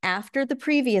second after the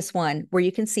previous one, where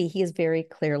you can see he is very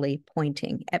clearly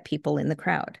pointing at people in the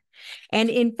crowd. And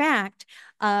in fact,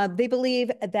 they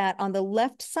believe that on the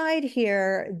left side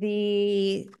here,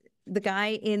 the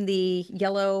guy in the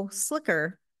yellow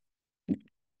slicker,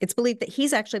 it's believed that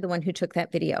he's actually the one who took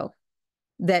that video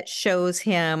that shows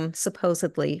him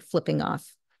supposedly flipping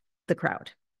off the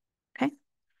crowd. Okay.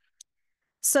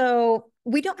 So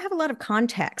we don't have a lot of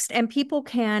context, and people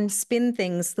can spin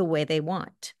things the way they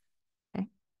want. Okay.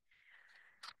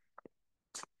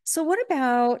 So what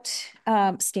about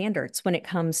standards when it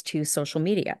comes to social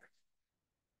media?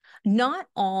 Not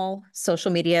all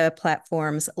social media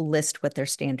platforms list what their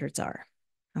standards are.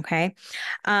 Okay.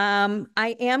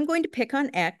 I am going to pick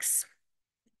on X,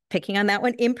 picking on that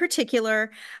one in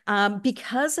particular,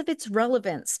 because of its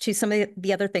relevance to some of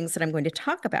the other things that I'm going to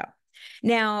talk about.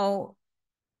 Now,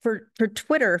 for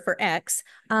Twitter, for X,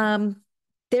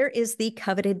 there is the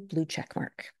coveted blue check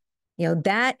mark. You know,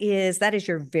 that is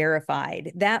your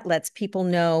verified. That lets people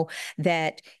know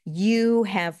that you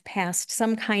have passed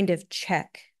some kind of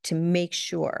check to make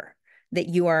sure that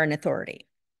you are an authority.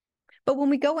 But when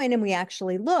we go in and we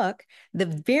actually look, the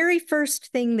very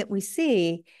first thing that we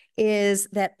see is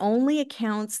that only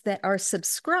accounts that are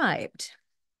subscribed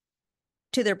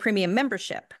to their premium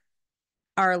membership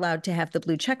are allowed to have the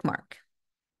blue check mark.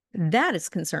 That is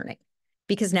concerning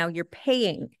because now you're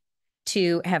paying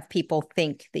to have people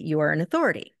think that you are an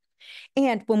authority.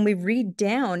 And when we read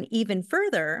down even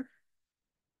further,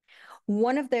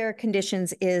 one of their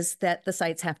conditions is that the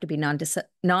sites have to be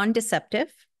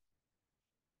non-deceptive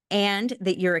and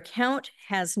that your account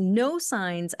has no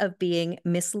signs of being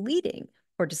misleading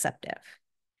or deceptive.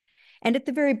 And at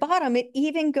the very bottom, it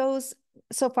even goes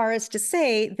so far as to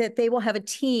say that they will have a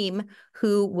team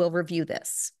who will review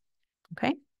this.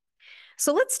 Okay,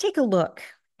 so let's take a look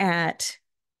at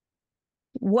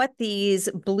what these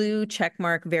blue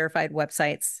checkmark verified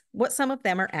websites, what some of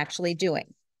them are actually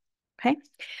doing. Okay,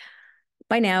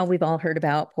 by now we've all heard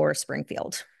about poor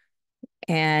Springfield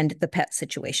and the pet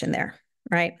situation there,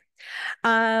 right?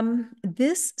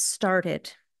 This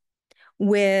started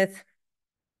with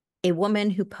a woman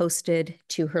who posted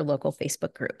to her local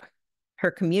Facebook group,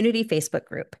 her community Facebook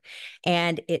group,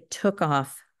 and it took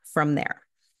off from there.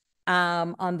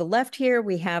 On the left here,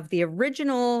 we have the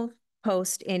original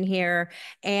post in here,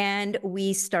 and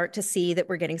we start to see that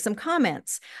we're getting some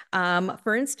comments.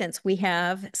 For instance, we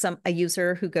have a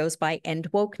user who goes by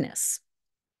End Wokeness,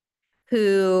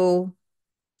 who,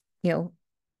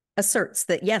 asserts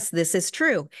that, yes, this is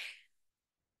true.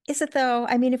 Is it though?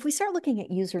 I mean, if we start looking at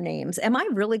usernames, am I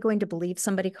really going to believe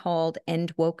somebody called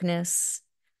End Wokeness?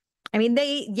 I mean,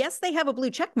 they have a blue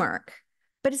check mark,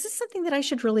 but is this something that I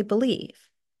should really believe?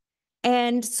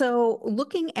 And so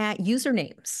looking at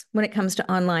usernames when it comes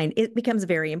to online, it becomes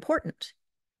very important.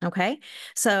 Okay.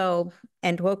 So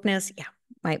End Wokeness, yeah,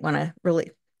 might want to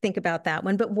really think about that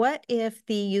one. But what if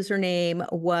the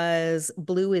username was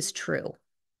Blue is True?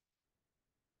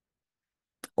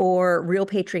 Or Real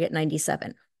Patriot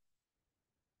 97?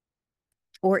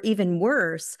 Or even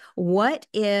worse, what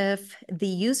if the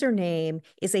username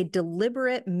is a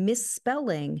deliberate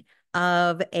misspelling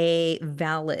of a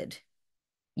valid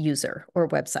user or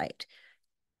website?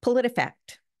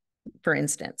 PolitiFact, for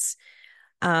instance.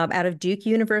 Out of Duke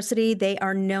University, they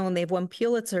are known, they've won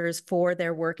Pulitzers for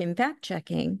their work in fact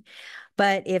checking.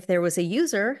 But if there was a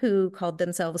user who called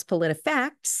themselves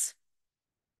PolitiFacts,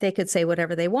 they could say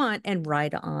whatever they want and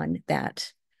ride on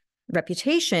that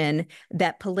reputation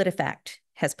that PolitiFact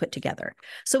has put together.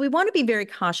 So we want to be very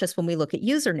cautious when we look at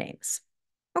usernames.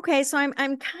 Okay, so I'm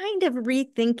kind of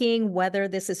rethinking whether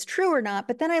this is true or not,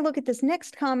 but then I look at this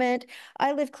next comment.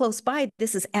 I live close by.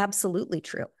 This is absolutely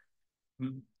true.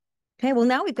 Mm-hmm. Okay, well,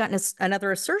 now we've gotten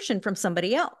another assertion from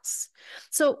somebody else.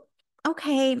 So,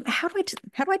 okay, how do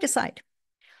I decide?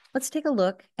 Let's take a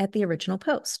look at the original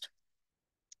post.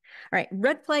 All right,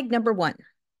 red flag number 1.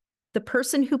 The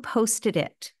person who posted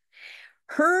it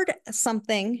heard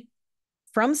something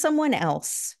from someone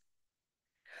else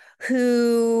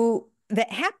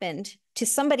that happened to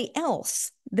somebody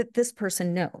else that this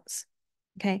person knows.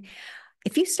 Okay.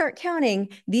 If you start counting,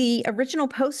 the original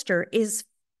poster is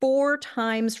 4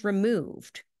 times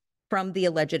removed from the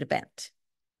alleged event.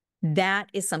 That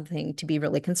is something to be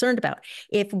really concerned about.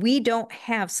 If we don't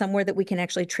have somewhere that we can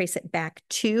actually trace it back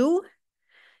to,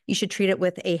 you should treat it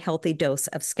with a healthy dose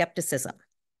of skepticism.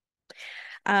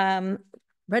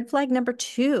 Red flag number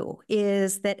 2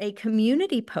 is that a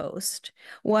community post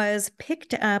was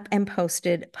picked up and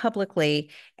posted publicly,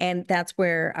 and that's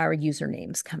where our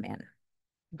usernames come in.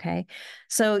 Okay,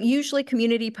 so usually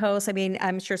community posts, I mean,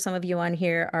 I'm sure some of you on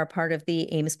here are part of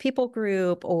the Ames People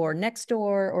group or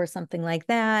Nextdoor or something like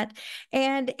that.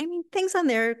 And I mean, things on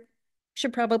there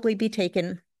should probably be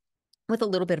taken with a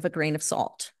little bit of a grain of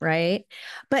salt, right?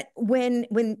 But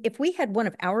if we had one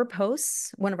of our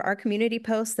posts, one of our community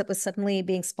posts that was suddenly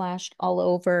being splashed all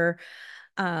over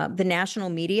the national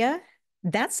media,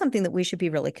 that's something that we should be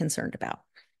really concerned about.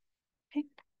 Okay.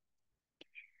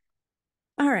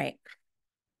 All right.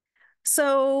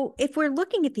 So if we're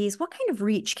looking at these, what kind of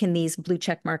reach can these blue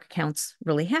checkmark accounts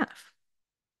really have?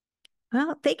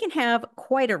 Well, they can have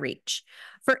quite a reach.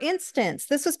 For instance,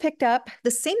 this was picked up,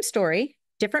 the same story,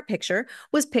 different picture,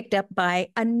 was picked up by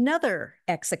another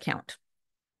X account,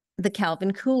 the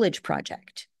Calvin Coolidge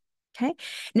Project. Okay.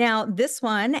 Now, this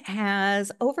one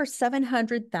has over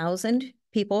 700,000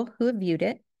 people who have viewed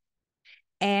it.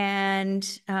 And,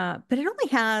 but it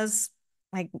only has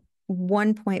like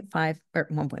 1.5 or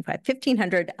 1.5,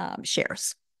 1,500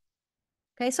 shares.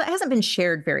 Okay, so it hasn't been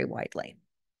shared very widely.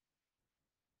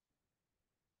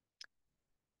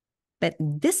 But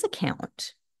this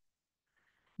account,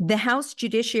 the House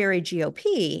Judiciary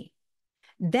GOP,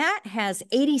 that has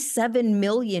 87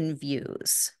 million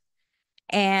views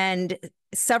and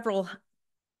several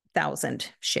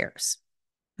thousand shares.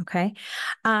 Okay.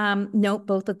 Note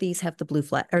both of these have the blue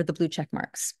flag or the blue check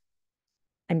marks.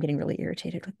 I'm getting really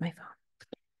irritated with my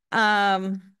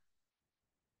phone.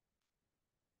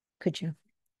 Could you?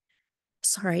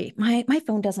 Sorry, my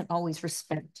phone doesn't always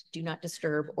respect do not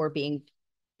disturb or being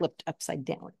flipped upside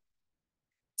down.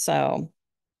 So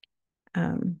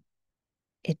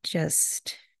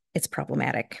it's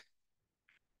problematic.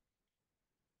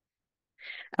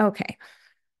 Okay.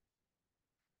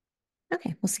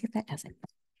 Okay, we'll see if that does it.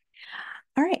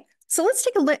 All right, so let's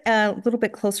take a little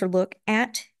bit closer look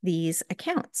at these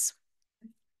accounts.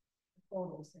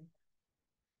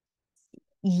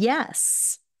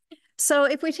 Yes. So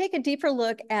if we take a deeper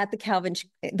look at the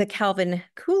Calvin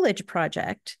Coolidge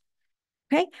project,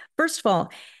 okay, first of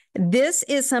all, this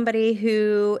is somebody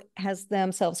who has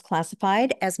themselves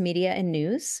classified as media and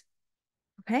news.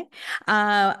 Okay,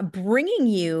 bringing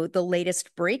you the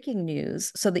latest breaking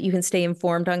news so that you can stay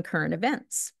informed on current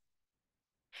events.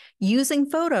 Using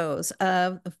photos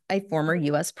of a former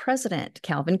US president,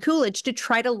 Calvin Coolidge, to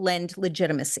try to lend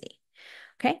legitimacy.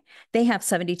 Okay, they have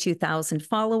 72,000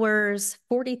 followers,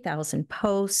 40,000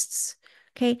 posts.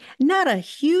 Okay, not a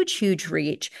huge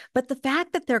reach, but the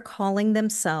fact that they're calling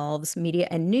themselves media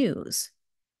and news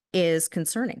is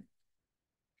concerning.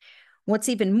 What's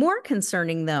even more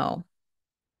concerning, though,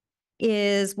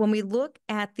 is when we look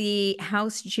at the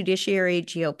House Judiciary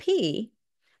GOP,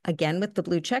 again with the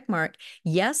blue check mark,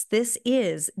 yes, this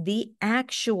is the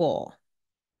actual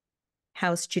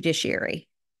House Judiciary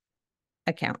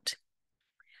account.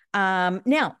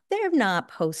 Now, they're not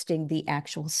posting the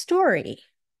actual story.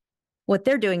 What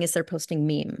they're doing is they're posting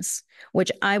memes, which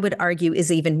I would argue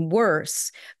is even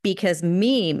worse because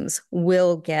memes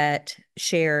will get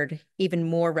shared even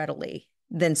more readily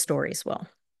than stories will.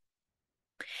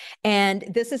 And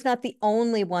this is not the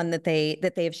only one that they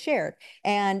have shared.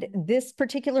 And this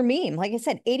particular meme, like I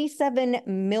said, 87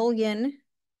 million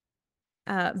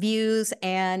views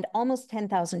and almost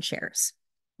 10,000 shares.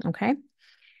 Okay.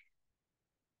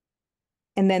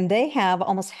 And then they have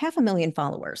almost 500,000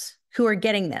 followers who are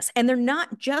getting this. And they're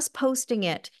not just posting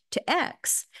it to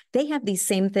X. They have these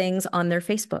same things on their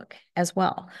Facebook as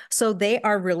well. So they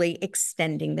are really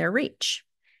extending their reach.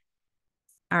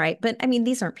 All right. But I mean,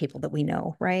 these aren't people that we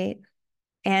know, right?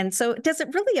 And so does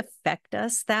it really affect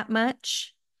us that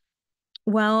much?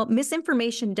 Well,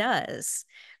 misinformation does,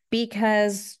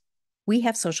 because we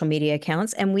have social media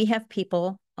accounts and we have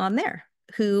people on there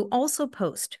who also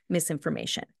post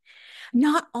misinformation.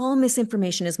 Not all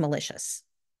misinformation is malicious.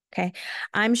 Okay.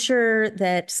 I'm sure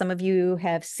that some of you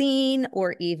have seen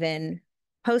or even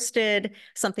posted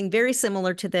something very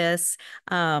similar to this.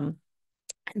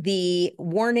 The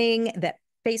warning that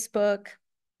Facebook,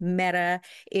 Meta,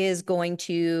 is going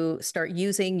to start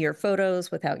using your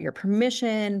photos without your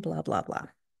permission, blah, blah, blah.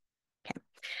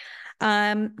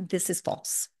 Okay. This is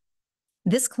false.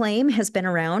 This claim has been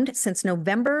around since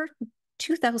November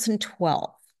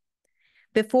 2012.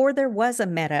 Before there was a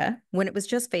Meta, when it was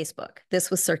just Facebook, this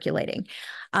was circulating.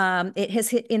 It has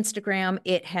hit Instagram,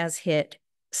 it has hit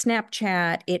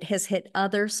Snapchat, it has hit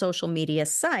other social media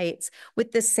sites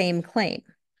with the same claim.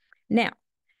 Now,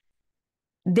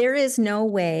 there is no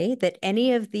way that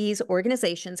any of these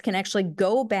organizations can actually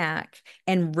go back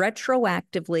and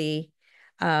retroactively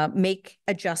make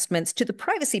adjustments to the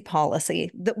privacy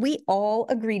policy that we all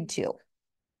agreed to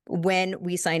when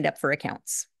we signed up for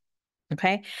accounts.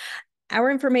 Okay. Our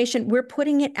information, we're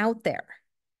putting it out there.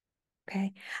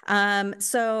 Okay.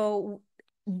 So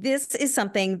this is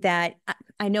something that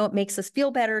I know it makes us feel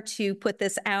better to put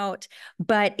this out,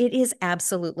 but it is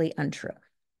absolutely untrue.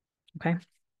 Okay.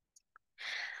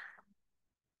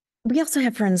 We also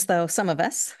have friends, though, some of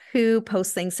us, who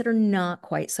post things that are not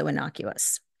quite so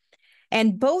innocuous.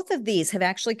 And both of these have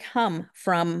actually come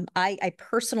from, I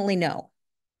personally know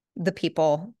the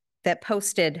people that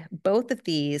posted both of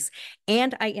these,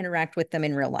 and I interact with them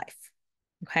in real life.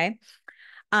 Okay.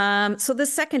 So the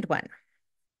second one,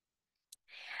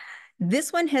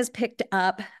 this one has picked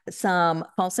up some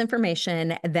false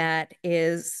information that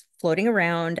is floating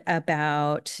around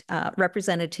about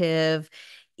Representative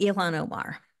Ilhan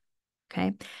Omar.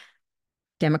 Okay.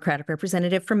 Democratic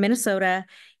representative from Minnesota.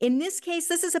 In this case,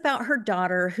 this is about her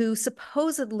daughter, who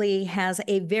supposedly has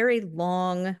a very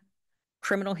long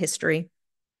criminal history.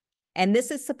 And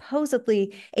this is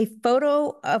supposedly a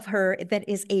photo of her that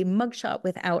is a mugshot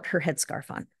without her headscarf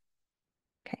on.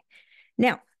 Okay.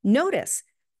 Now, notice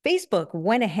Facebook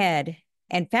went ahead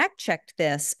and fact-checked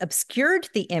this, obscured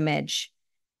the image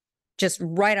just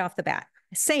right off the bat,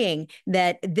 saying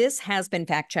that this has been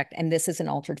fact-checked and this is an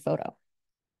altered photo.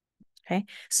 Okay,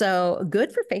 so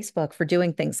good for Facebook for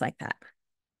doing things like that.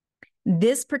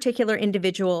 This particular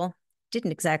individual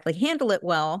didn't exactly handle it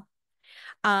well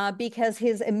because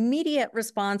his immediate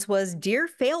response was, "Dear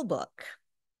Failbook,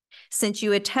 since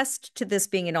you attest to this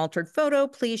being an altered photo,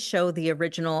 please show the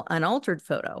original unaltered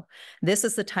photo. This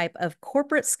is the type of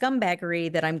corporate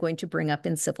scumbaggery that I'm going to bring up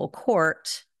in civil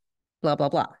court, blah, blah,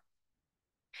 blah."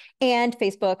 And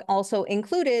Facebook also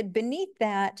included beneath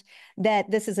that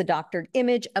this is a doctored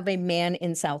image of a man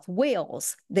in South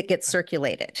Wales that gets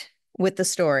circulated with the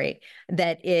story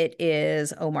that it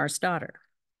is Omar's daughter.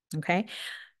 Okay.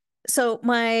 So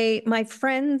my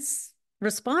friend's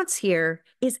response here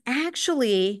is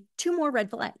actually two more red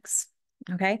flags.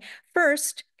 Okay.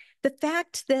 First, the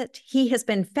fact that he has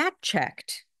been fact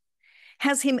checked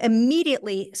has him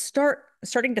immediately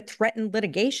starting to threaten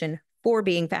litigation for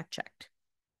being fact checked.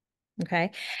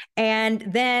 Okay. And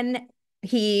then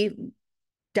he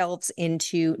delves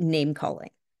into name calling.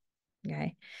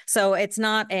 Okay. So it's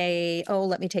not oh,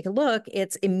 let me take a look.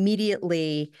 It's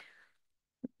immediately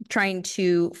trying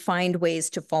to find ways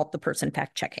to fault the person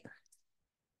fact checking.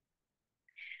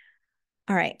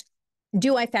 All right.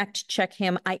 Do I fact check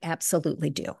him? I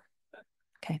absolutely do.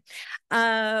 Okay.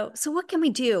 So what can we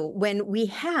do when we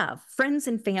have friends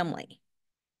and family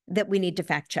that we need to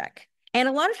fact check? And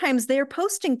a lot of times they're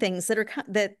posting things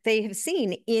that they have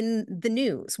seen in the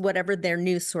news, whatever their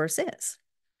news source is.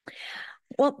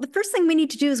 Well, the first thing we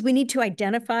need to do is we need to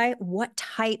identify what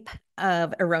type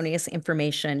of erroneous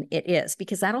information it is,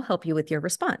 because that'll help you with your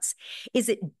response. Is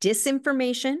it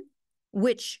disinformation,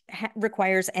 which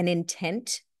requires an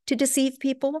intent to deceive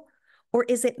people? Or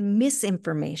is it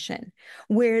misinformation,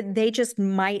 where they just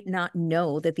might not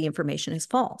know that the information is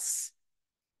false?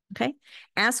 Okay,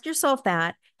 ask yourself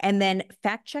that, and then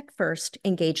fact check first,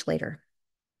 engage later.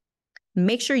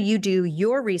 Make sure you do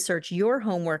your research, your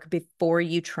homework before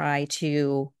you try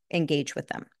to engage with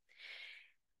them.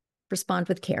 Respond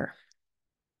with care.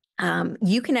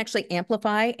 You can actually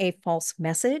amplify a false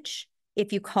message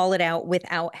if you call it out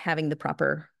without having the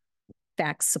proper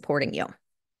facts supporting you.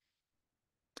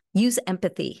 Use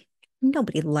empathy.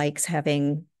 Nobody likes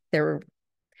having their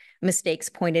mistakes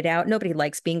pointed out. Nobody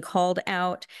likes being called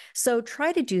out. So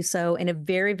try to do so in a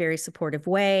very, very supportive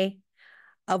way.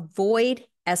 Avoid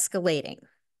escalating.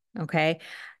 Okay.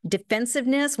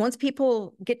 Defensiveness. Once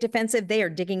people get defensive, they are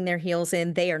digging their heels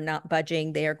in. They are not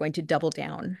budging. They are going to double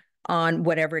down on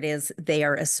whatever it is they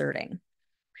are asserting.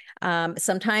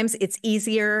 Sometimes it's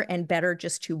easier and better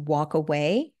just to walk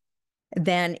away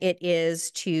than it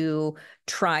is to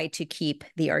try to keep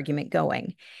the argument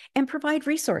going. And provide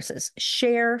resources.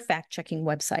 Share fact-checking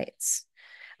websites.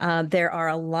 There are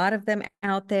a lot of them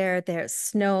out there. There's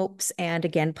Snopes and,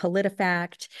 again,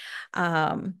 PolitiFact.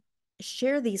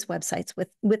 Share these websites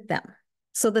with them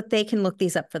so that they can look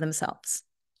these up for themselves.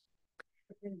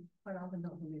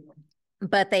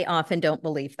 But they often don't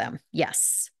believe them.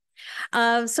 Yes.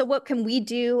 So what can we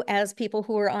do as people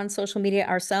who are on social media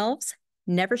ourselves?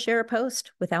 Never share a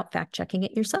post without fact-checking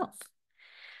it yourself.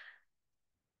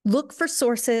 Look for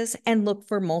sources and look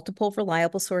for multiple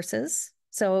reliable sources.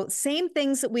 So same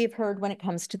things that we've heard when it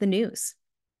comes to the news.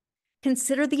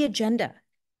 Consider the agenda.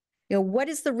 You know, what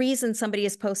is the reason somebody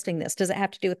is posting this? Does it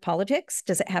have to do with politics?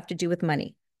 Does it have to do with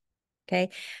money? Okay.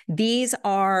 These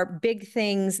are big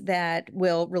things that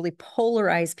will really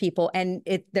polarize people, and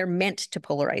they're meant to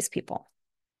polarize people.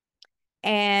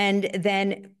 And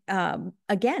then,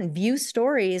 again, view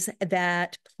stories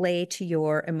that play to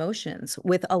your emotions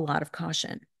with a lot of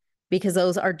caution, because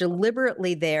those are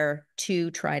deliberately there to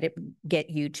try to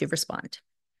get you to respond.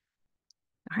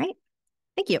 All right.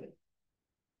 Thank you.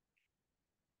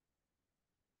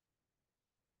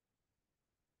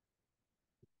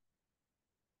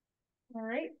 All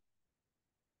right.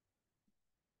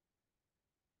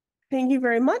 Thank you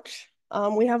very much.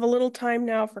 We have a little time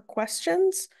now for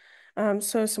questions.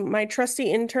 So my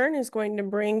trusty intern is going to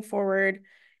bring forward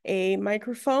a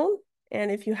microphone. And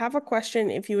if you have a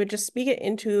question, if you would just speak it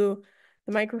into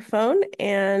the microphone,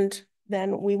 and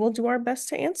then we will do our best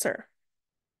to answer.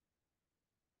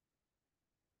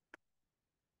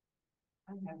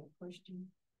 I have a question.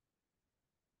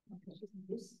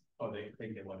 Oh, they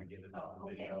think they want to get it on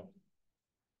video.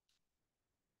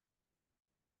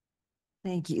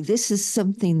 Thank you. This is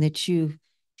something that you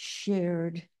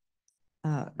shared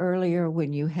earlier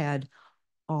when you had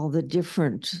all the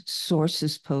different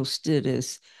sources posted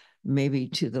as maybe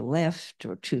to the left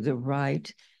or to the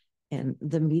right, and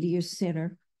the media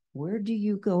center. Where do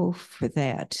you go for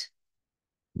that?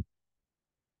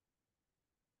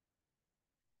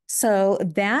 So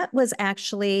that was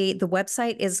actually, the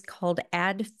website is called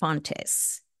Ad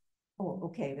Fontes. Oh,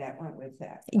 okay, that went with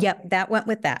that. Yep, Okay. that went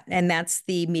with that. And that's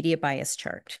the media bias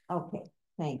chart. Okay,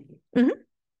 thank you. Mhm.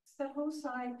 Is the whole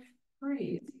site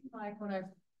free? It seems like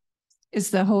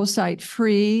is the whole site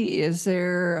free? Is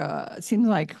there, it seems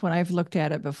like when I've looked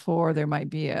at it before, there might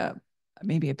be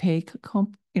maybe a pay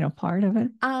part of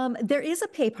it. There is a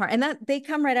pay part, and that they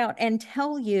come right out and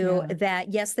tell you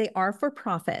that yes, they are for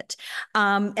profit,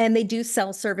 and they do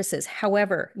sell services.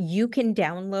 However, you can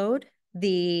download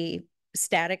the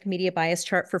static media bias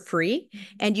chart for free,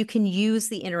 and you can use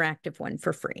the interactive one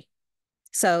for free.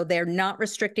 So they're not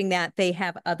restricting that. They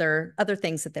have other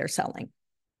things that they're selling.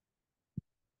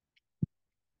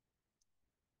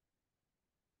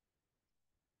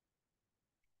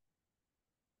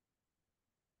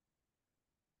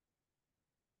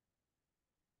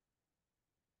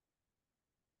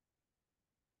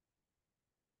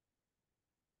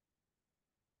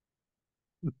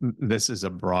 This is a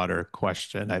broader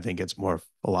question. I think it's more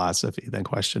philosophy than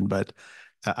question, but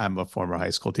I'm a former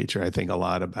high school teacher. I think a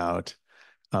lot about,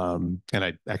 and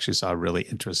I actually saw a really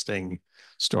interesting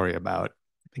story about,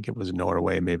 I think it was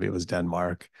Norway, maybe it was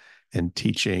Denmark, and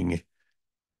teaching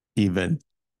even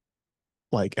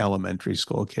like elementary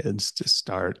school kids to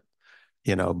start,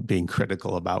 being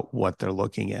critical about what they're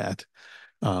looking at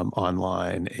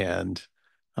online and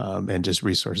just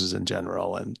resources in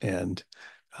general. And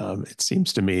it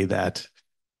seems to me that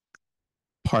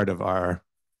part of our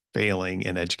failing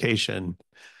in education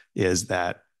is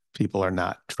that people are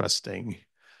not trusting.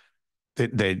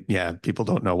 People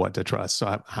don't know what to trust.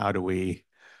 So how do we,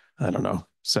 I don't know.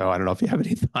 So I don't know if you have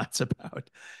any thoughts about,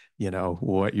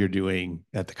 what you're doing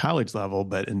at the college level,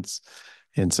 but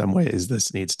in some ways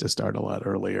this needs to start a lot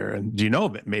earlier. And do you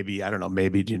know, maybe, I don't know,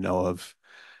 maybe do you know of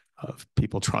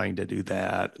people trying to do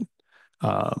that?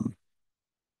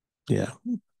 Yeah.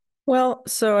 Well,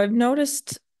 so I've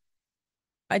noticed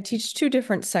I teach two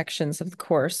different sections of the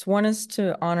course. One is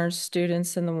to honors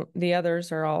students, and the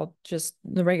others are all just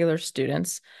the regular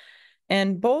students.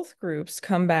 And both groups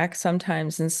come back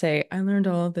sometimes and say, I learned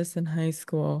all of this in high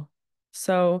school.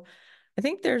 So I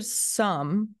think there's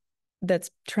some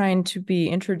that's trying to be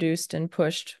introduced and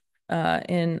pushed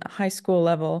in high school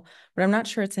level, but I'm not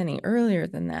sure it's any earlier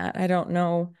than that. I don't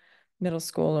know middle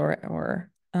school or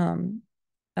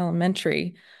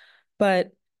elementary,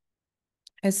 but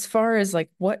as far as like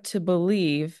what to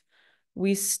believe,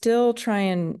 we still try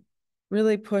and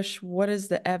really push what is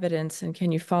the evidence and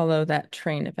can you follow that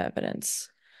train of evidence.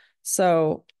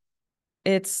 So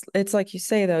it's like you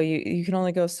say, though, you can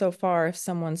only go so far if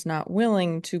someone's not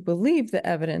willing to believe the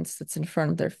evidence that's in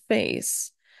front of their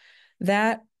face.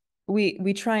 That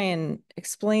we try and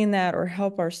explain that or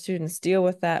help our students deal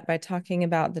with that by talking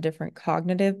about the different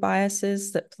cognitive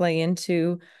biases that play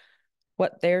into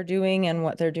what they're doing and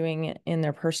what they're doing in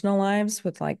their personal lives,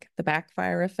 with like the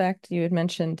backfire effect you had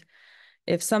mentioned.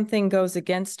 If something goes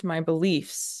against my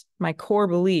beliefs, my core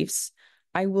beliefs,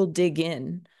 I will dig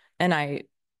in. And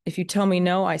if you tell me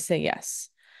no, I say yes.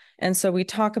 And so we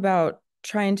talk about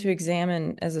trying to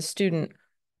examine as a student,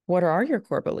 what are your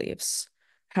core beliefs?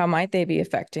 How might they be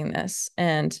affecting this?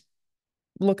 And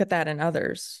look at that in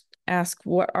others. Ask,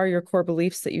 what are your core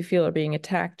beliefs that you feel are being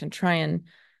attacked, and try and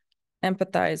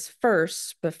empathize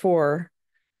first before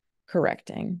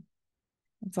correcting.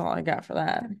 That's all I got for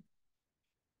that.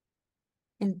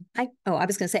 And I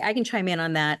was going to say, I can chime in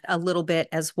on that a little bit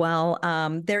as well.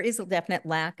 There is a definite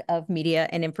lack of media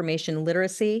and information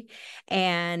literacy.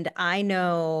 And I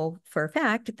know for a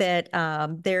fact that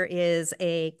there is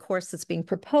a course that's being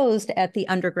proposed at the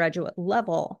undergraduate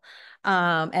level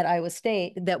at Iowa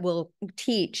State that will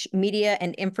teach media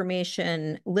and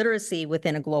information literacy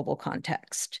within a global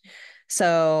context.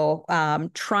 So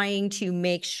trying to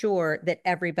make sure that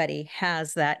everybody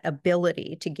has that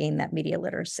ability to gain that media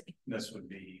literacy. This would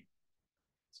be.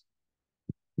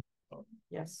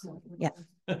 Yes. Yeah.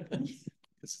 Because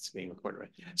it's being recorded, right?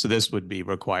 So this would be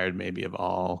required maybe of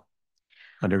all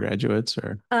undergraduates,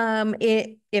 or?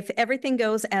 If everything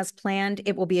goes as planned,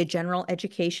 it will be a general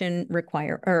education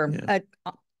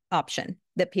option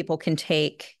that people can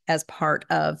take as part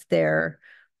of their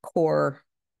core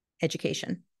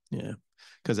education. Yeah,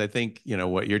 because I think,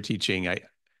 what you're teaching,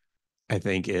 I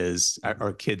think is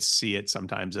our kids see it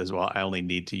sometimes as, well, I only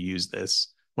need to use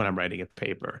this when I'm writing a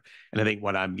paper. And I think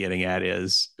what I'm getting at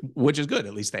is, which is good,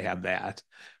 at least they have that,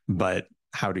 but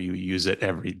how do you use it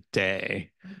every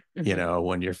day,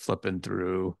 when you're flipping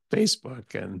through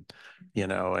Facebook and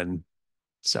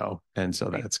so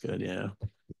that's good. Yeah.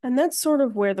 And that's sort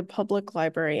of where the public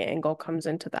library angle comes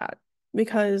into that.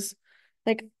 Because,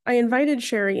 like, I invited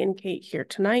Sherry and Kate here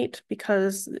tonight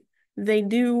because they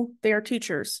are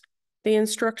teachers. They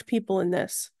instruct people in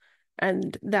this.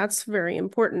 And that's very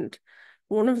important.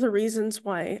 One of the reasons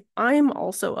why I'm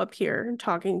also up here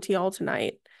talking to y'all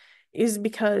tonight is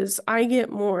because I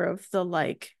get more of the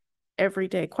like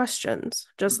everyday questions,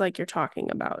 just like you're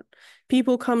talking about.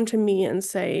 People come to me and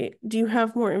say, do you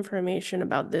have more information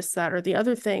about this, that, or the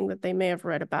other thing that they may have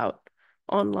read about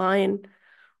online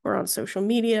or on social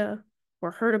media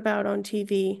or heard about on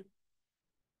TV?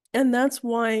 And that's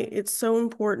why it's so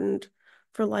important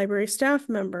for library staff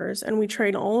members, and we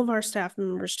train all of our staff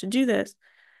members to do this,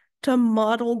 to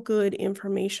model good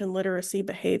information literacy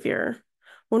behavior.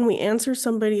 When we answer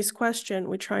somebody's question,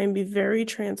 we try and be very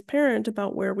transparent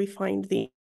about where we find the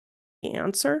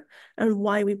answer and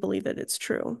why we believe that it's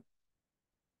true.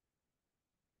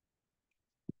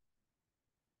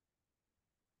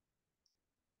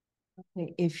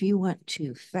 Okay, if you want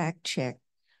to fact check,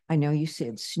 I know you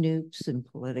said Snoops and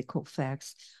political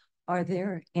facts. Are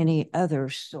there any other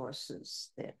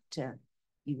sources that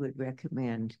you would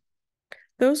recommend?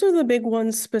 Those are the big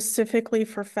ones specifically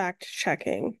for fact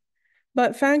checking.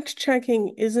 But fact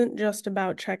checking isn't just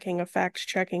about checking a fact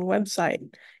checking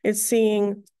website. It's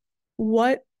seeing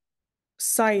what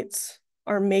sites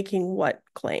are making what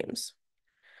claims.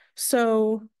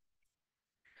 So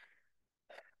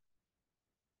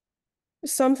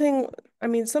something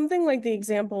like the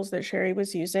examples that Sherry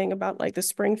was using about like the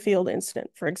Springfield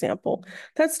incident, for example,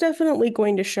 that's definitely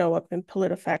going to show up in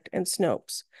PolitiFact and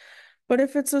Snopes. But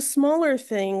if it's a smaller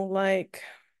thing, like,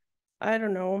 I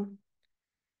don't know,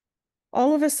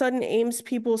 all of a sudden Ames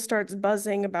people starts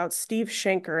buzzing about Steve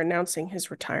Schenker announcing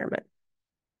his retirement.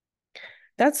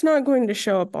 That's not going to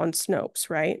show up on Snopes,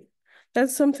 right?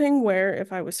 That's something where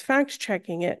if I was fact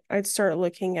checking it, I'd start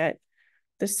looking at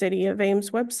the City of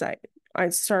Ames website.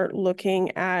 I'd start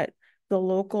looking at the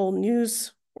local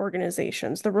news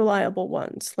organizations, the reliable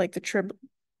ones, like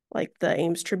the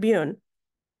Ames Tribune,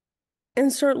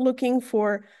 and start looking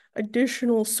for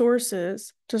additional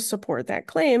sources to support that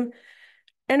claim.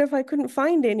 And if I couldn't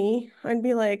find any, I'd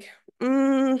be like,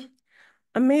 I'm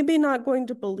maybe not going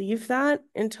to believe that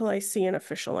until I see an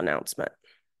official announcement.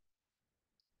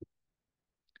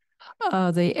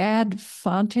 The Ad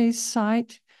Fonte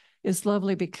site is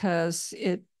lovely because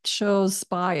it shows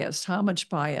bias, how much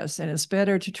bias, and it's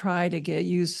better to try to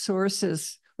use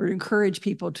sources or encourage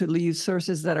people to use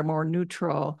sources that are more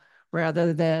neutral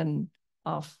rather than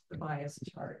off the bias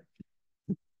chart.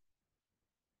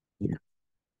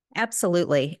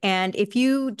 Absolutely. And if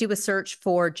you do a search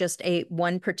for just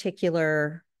one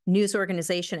particular news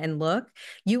organization and look,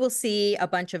 you will see a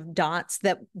bunch of dots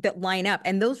that line up.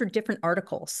 And those are different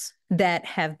articles that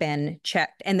have been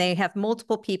checked. And they have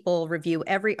multiple people review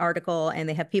every article, and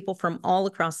they have people from all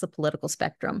across the political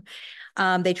spectrum.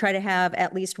 They try to have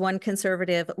at least one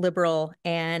conservative, liberal,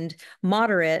 and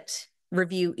moderate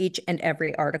review each and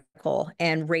every article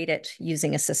and rate it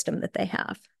using a system that they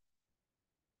have.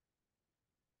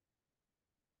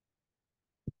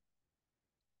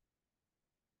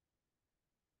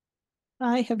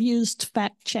 I have used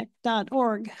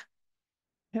factcheck.org.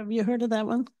 Have you heard of that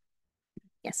one?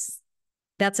 Yes,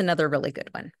 that's another really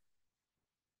good one.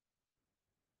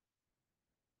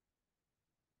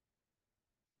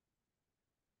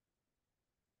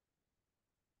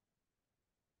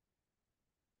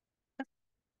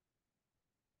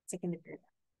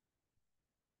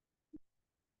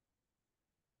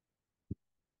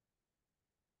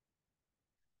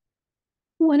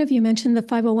 One of you mentioned the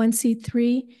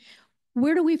 501c3.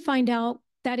 Where do we find out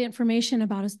that information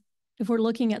about us? If we're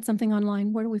looking at something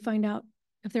online, where do we find out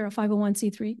if they're a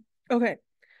 501c3? Okay,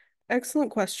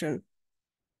 excellent question.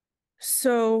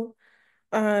 So,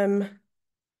 if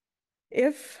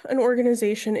an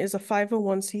organization is a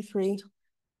 501c3,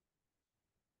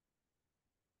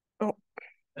 oh.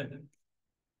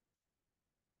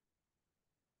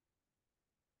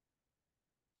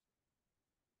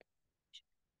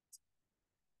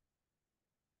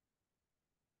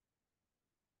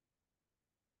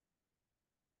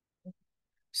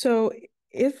 So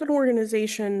if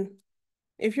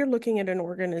you're looking at an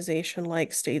organization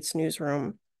like States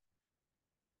Newsroom,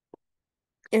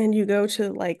 and you go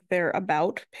to like their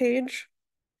about page,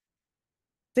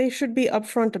 they should be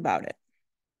upfront about it.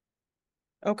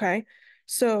 Okay.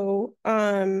 So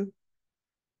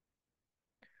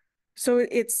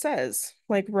it says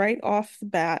like right off the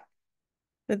bat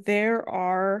that they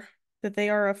are a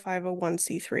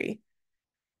 501c3.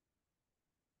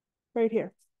 Right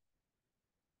here.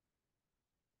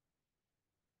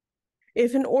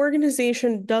 If an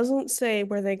organization doesn't say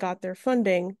where they got their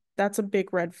funding, that's a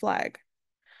big red flag.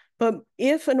 But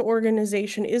if an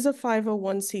organization is a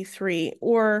 501c3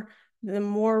 or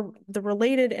the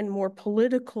related and more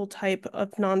political type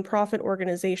of nonprofit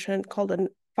organization called a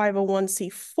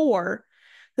 501c4,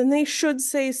 then they should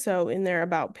say so in their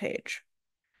about page.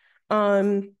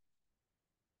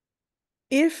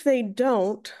 If they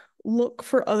don't, look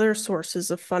for other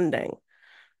sources of funding.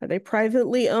 Are they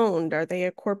privately owned? Are they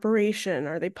a corporation?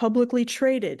 Are they publicly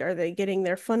traded? Are they getting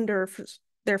their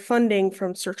funding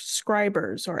from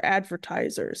subscribers or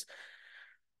advertisers?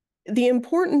 The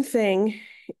important thing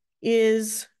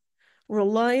is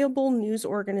reliable news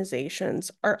organizations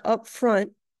are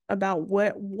upfront about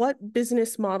what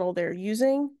business model they're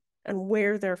using and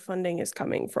where their funding is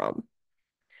coming from.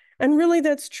 And really,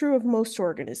 that's true of most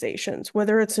organizations,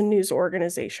 whether it's a news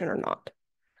organization or not.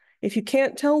 If you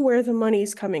can't tell where the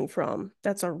money's coming from,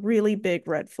 that's a really big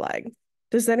red flag.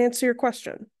 Does that answer your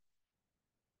question?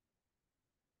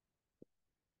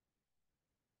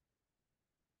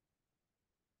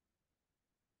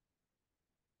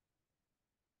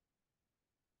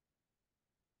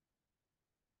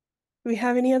 Do we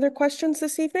have any other questions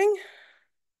this evening?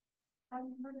 Have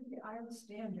you heard of the Iowa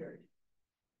Standard?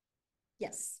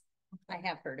 Yes, I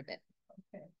have heard of it.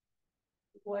 Okay.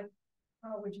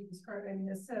 How would you describe it? I mean,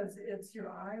 it says it's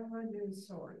your Iowa news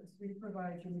source. We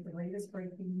provide you with the latest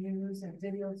breaking news and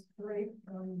videos straight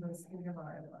from the state of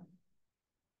Iowa.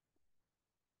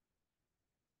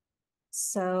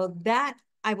 So that,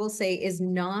 I will say, is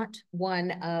not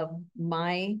one of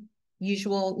my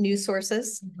usual news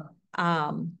sources.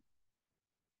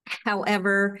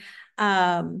 However,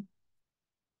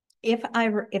 if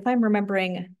I'm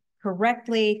remembering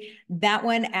correctly, that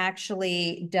one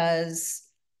actually does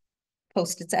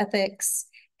post its ethics,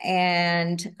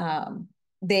 and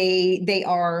they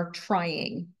are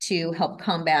trying to help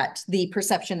combat the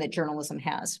perception that journalism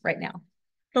has right now.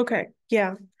 Okay,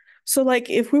 yeah. So like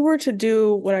if we were to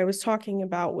do what I was talking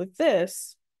about with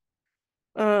this,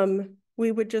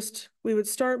 we would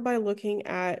start by looking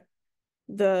at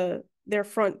their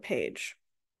front page.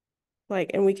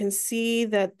 And we can see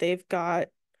that they've got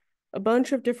a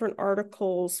bunch of different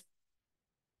articles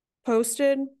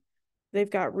posted. They've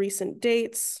got recent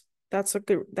dates. That's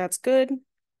good.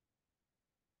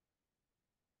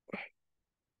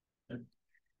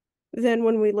 Then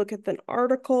when we look at the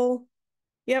article,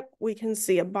 yep, we can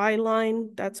see a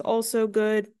byline. That's also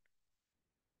good.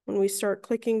 When we start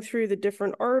clicking through the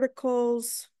different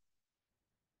articles,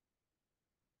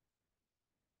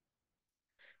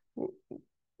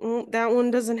 that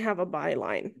one doesn't have a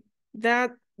byline.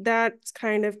 That's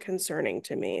kind of concerning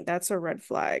to me. That's a red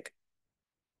flag.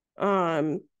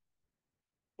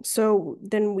 So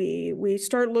then we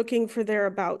start looking for their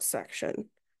about section.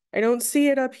 I don't see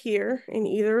it up here in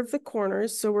either of the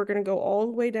corners, so we're going to go all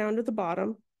the way down to the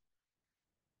bottom.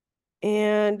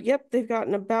 And yep, they've got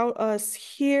an about us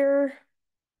here,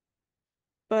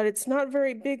 but it's not a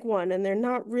very big one, and they're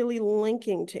not really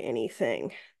linking to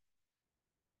anything.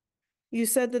 You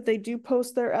said that they do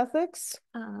post their ethics?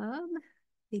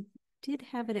 They did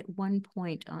have it at one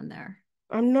point on there.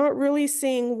 I'm not really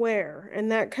seeing where,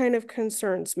 and that kind of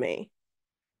concerns me.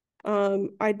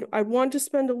 I want to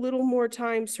spend a little more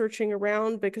time searching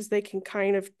around because they can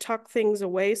kind of tuck things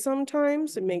away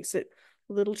sometimes. It makes it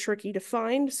a little tricky to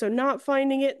find. So not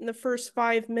finding it in the first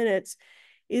 5 minutes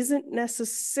isn't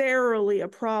necessarily a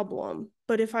problem.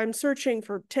 But if I'm searching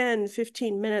for 10,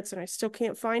 15 minutes and I still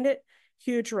can't find it,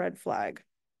 huge red flag.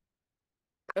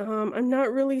 I'm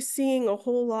not really seeing a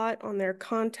whole lot on their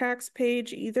contacts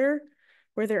page either,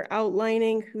 where they're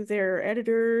outlining who their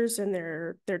editors and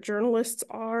their journalists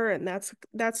are, and that's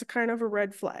a kind of a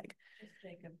red flag.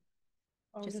 Jacob.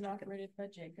 Owned and operated by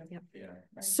Jacob. Yep.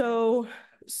 Yeah. So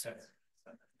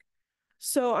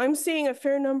I'm seeing a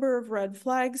fair number of red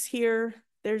flags here.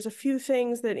 There's a few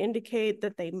things that indicate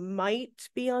that they might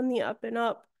be on the up and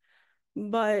up,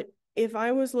 but if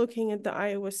I was looking at the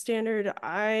Iowa Standard,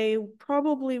 I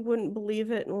probably wouldn't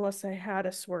believe it unless I had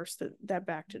a source that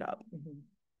backed it up. Mm-hmm.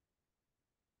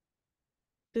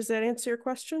 Does that answer your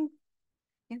question?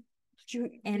 Yeah.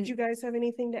 Did you guys have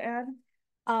anything to add?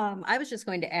 I was just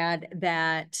going to add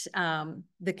that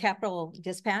the Capital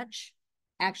Dispatch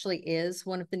actually is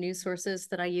one of the news sources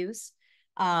that I use,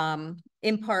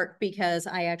 in part because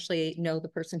I actually know the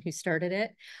person who started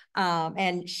it.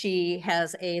 And she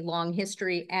has a long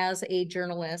history as a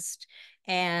journalist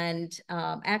and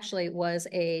actually was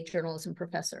a journalism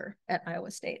professor at Iowa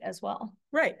State as well.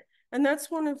 Right. And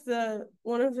that's one of the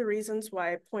reasons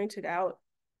why I pointed out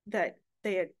that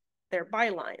they had their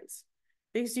bylines,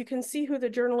 because you can see who the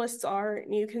journalists are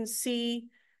and you can see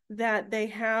that they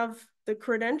have the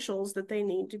credentials that they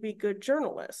need to be good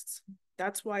journalists.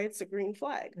 That's why it's a green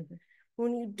flag. Mm-hmm.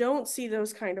 When you don't see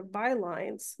those kind of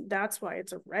bylines, that's why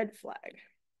it's a red flag.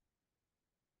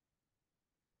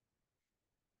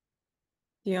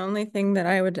 The only thing that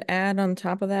I would add on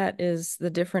top of that is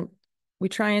we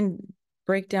try and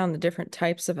break down the different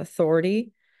types of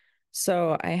authority.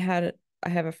 So I have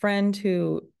a friend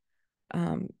who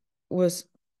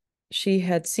she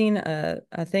had seen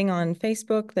a thing on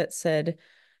Facebook that said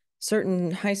certain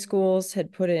high schools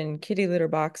had put in kitty litter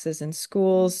boxes in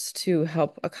schools to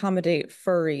help accommodate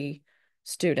furry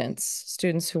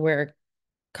students who wear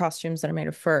costumes that are made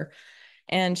of fur.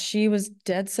 And she was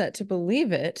dead set to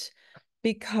believe it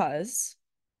because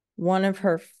one of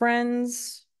her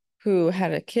friends who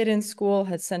had a kid in school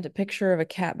had sent a picture of a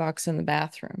cat box in the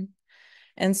bathroom.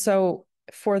 And so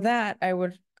for that, I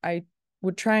would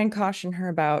try and caution her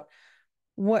about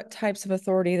what types of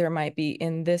authority there might be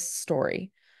in this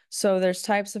story. So there's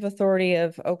types of authority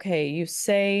of, okay, you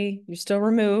say you still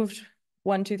removed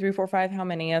 1, 2, 3, 4, 5, how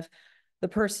many of the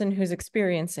person who's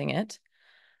experiencing it.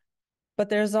 But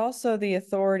there's also the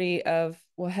authority of,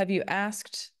 well, have you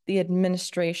asked the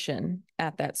administration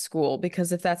at that school?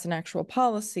 Because if that's an actual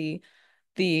policy,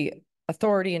 the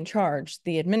authority in charge,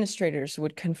 the administrators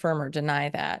would confirm or deny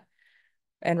that.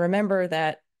 And remember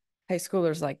that high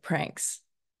schoolers like pranks.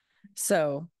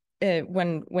 So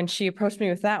when she approached me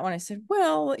with that one, I said,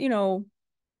 well,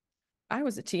 I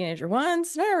was a teenager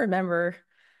once, and I remember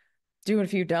doing a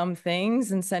few dumb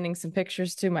things and sending some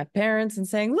pictures to my parents and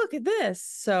saying, look at this.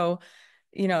 So,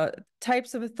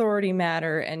 types of authority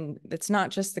matter, and it's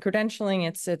not just the credentialing,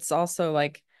 it's also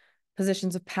like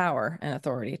positions of power and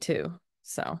authority too.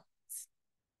 So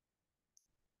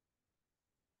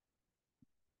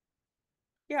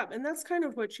yeah, and that's kind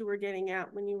of what you were getting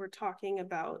at when you were talking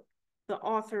about the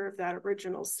author of that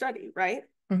original study, right?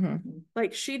 Mm-hmm.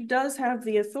 Like, she does have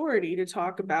the authority to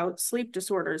talk about sleep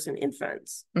disorders in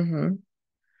infants. Mm-hmm.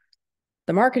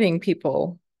 The marketing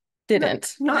people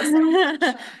didn't. Not so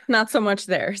much. Not so much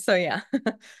there. So yeah.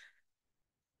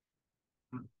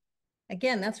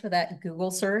 Again, that's where that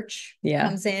Google search Yeah.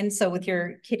 comes in. So with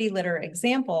your kitty litter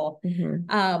example,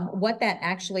 what that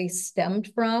actually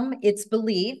stemmed from, it's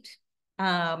believed,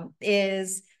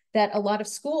 is that a lot of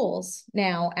schools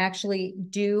now actually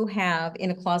do have,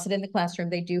 in a closet in the classroom,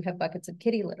 they do have buckets of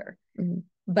kitty litter.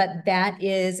 But that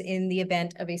is in the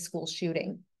event of a school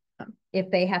shooting, if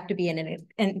they have to be in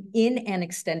an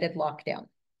extended lockdown.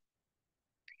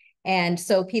 And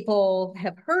so people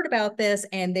have heard about this,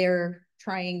 and they're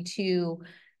trying to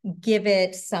give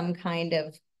it some kind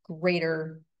of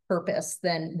greater purpose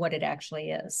than what it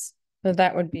actually is. So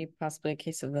that would be possibly a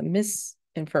case of the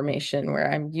misinformation, where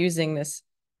I'm using this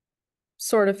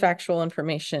sort of factual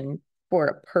information for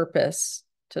a purpose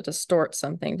to distort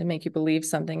something, to make you believe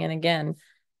something. And again,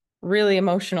 really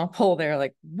emotional pull there,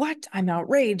 like, what? I'm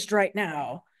outraged right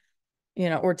now,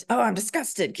 or, oh, I'm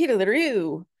disgusted, kitty litter,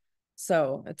 you.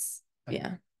 So it's,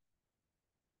 yeah.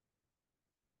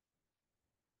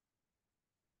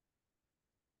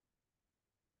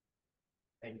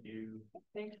 Thank you.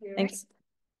 Thank you. Thanks.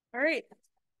 All right.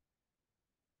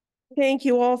 Thank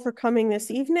you all for coming this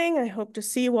evening. I hope to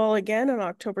see you all again on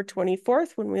October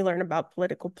 24th when we learn about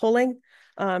political polling.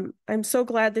 I'm so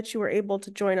glad that you were able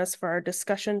to join us for our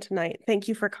discussion tonight. Thank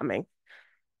you for coming.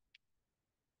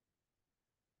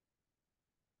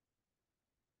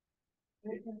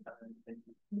 Thank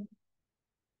you.